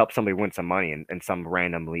if you help somebody win some money in some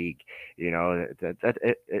random league, you know,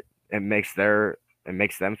 it makes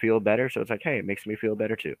them feel better. So it's like, hey, it makes me feel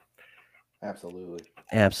better too.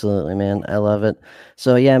 Absolutely, man. I love it.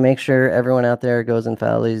 So yeah, make sure everyone out there goes and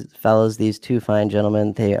follows these two fine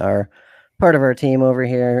gentlemen. They are part of our team over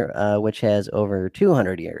here, which has over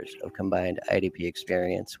 200 years of combined IDP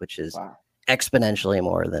experience, which is exponentially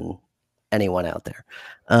more than anyone out there.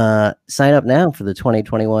 Sign up now for the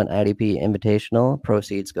 2021 IDP Invitational.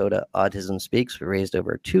 Proceeds go to Autism Speaks. We raised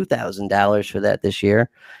over $2,000 for that this year,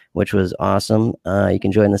 which was awesome. You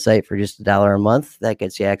can join the site for just $1 a month. That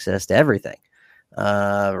gets you access to everything.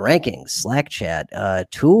 Rankings, Slack chat,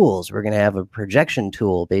 tools. We're going to have a projection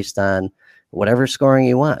tool based on whatever scoring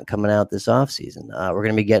you want coming out this offseason. We're going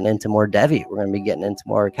to be getting into more Devy. We're going to be getting into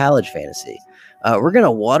more college fantasy. We're going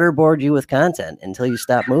to waterboard you with content until you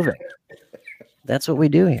stop moving. That's what we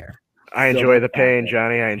do here. I enjoy the pain,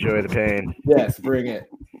 Johnny. I enjoy the pain. Yes, bring it.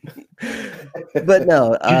 But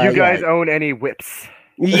no. Do you guys own any whips?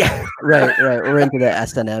 Yeah, right. We're into the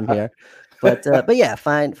S&M here. But yeah,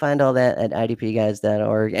 find all that at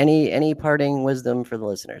idpguys.org. Any parting wisdom for the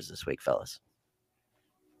listeners this week, fellas?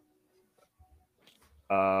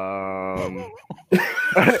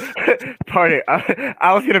 Party.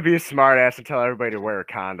 I was gonna be a smart ass and tell everybody to wear a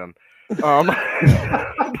condom.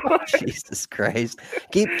 Jesus Christ!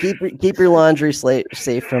 Keep your laundry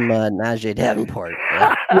safe from Najee Davenport.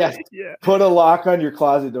 Yeah? Yes. Yeah. Put a lock on your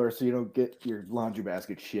closet door so you don't get your laundry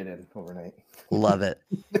basket shit in overnight. Love it.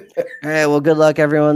 All right. Well, good luck, everyone.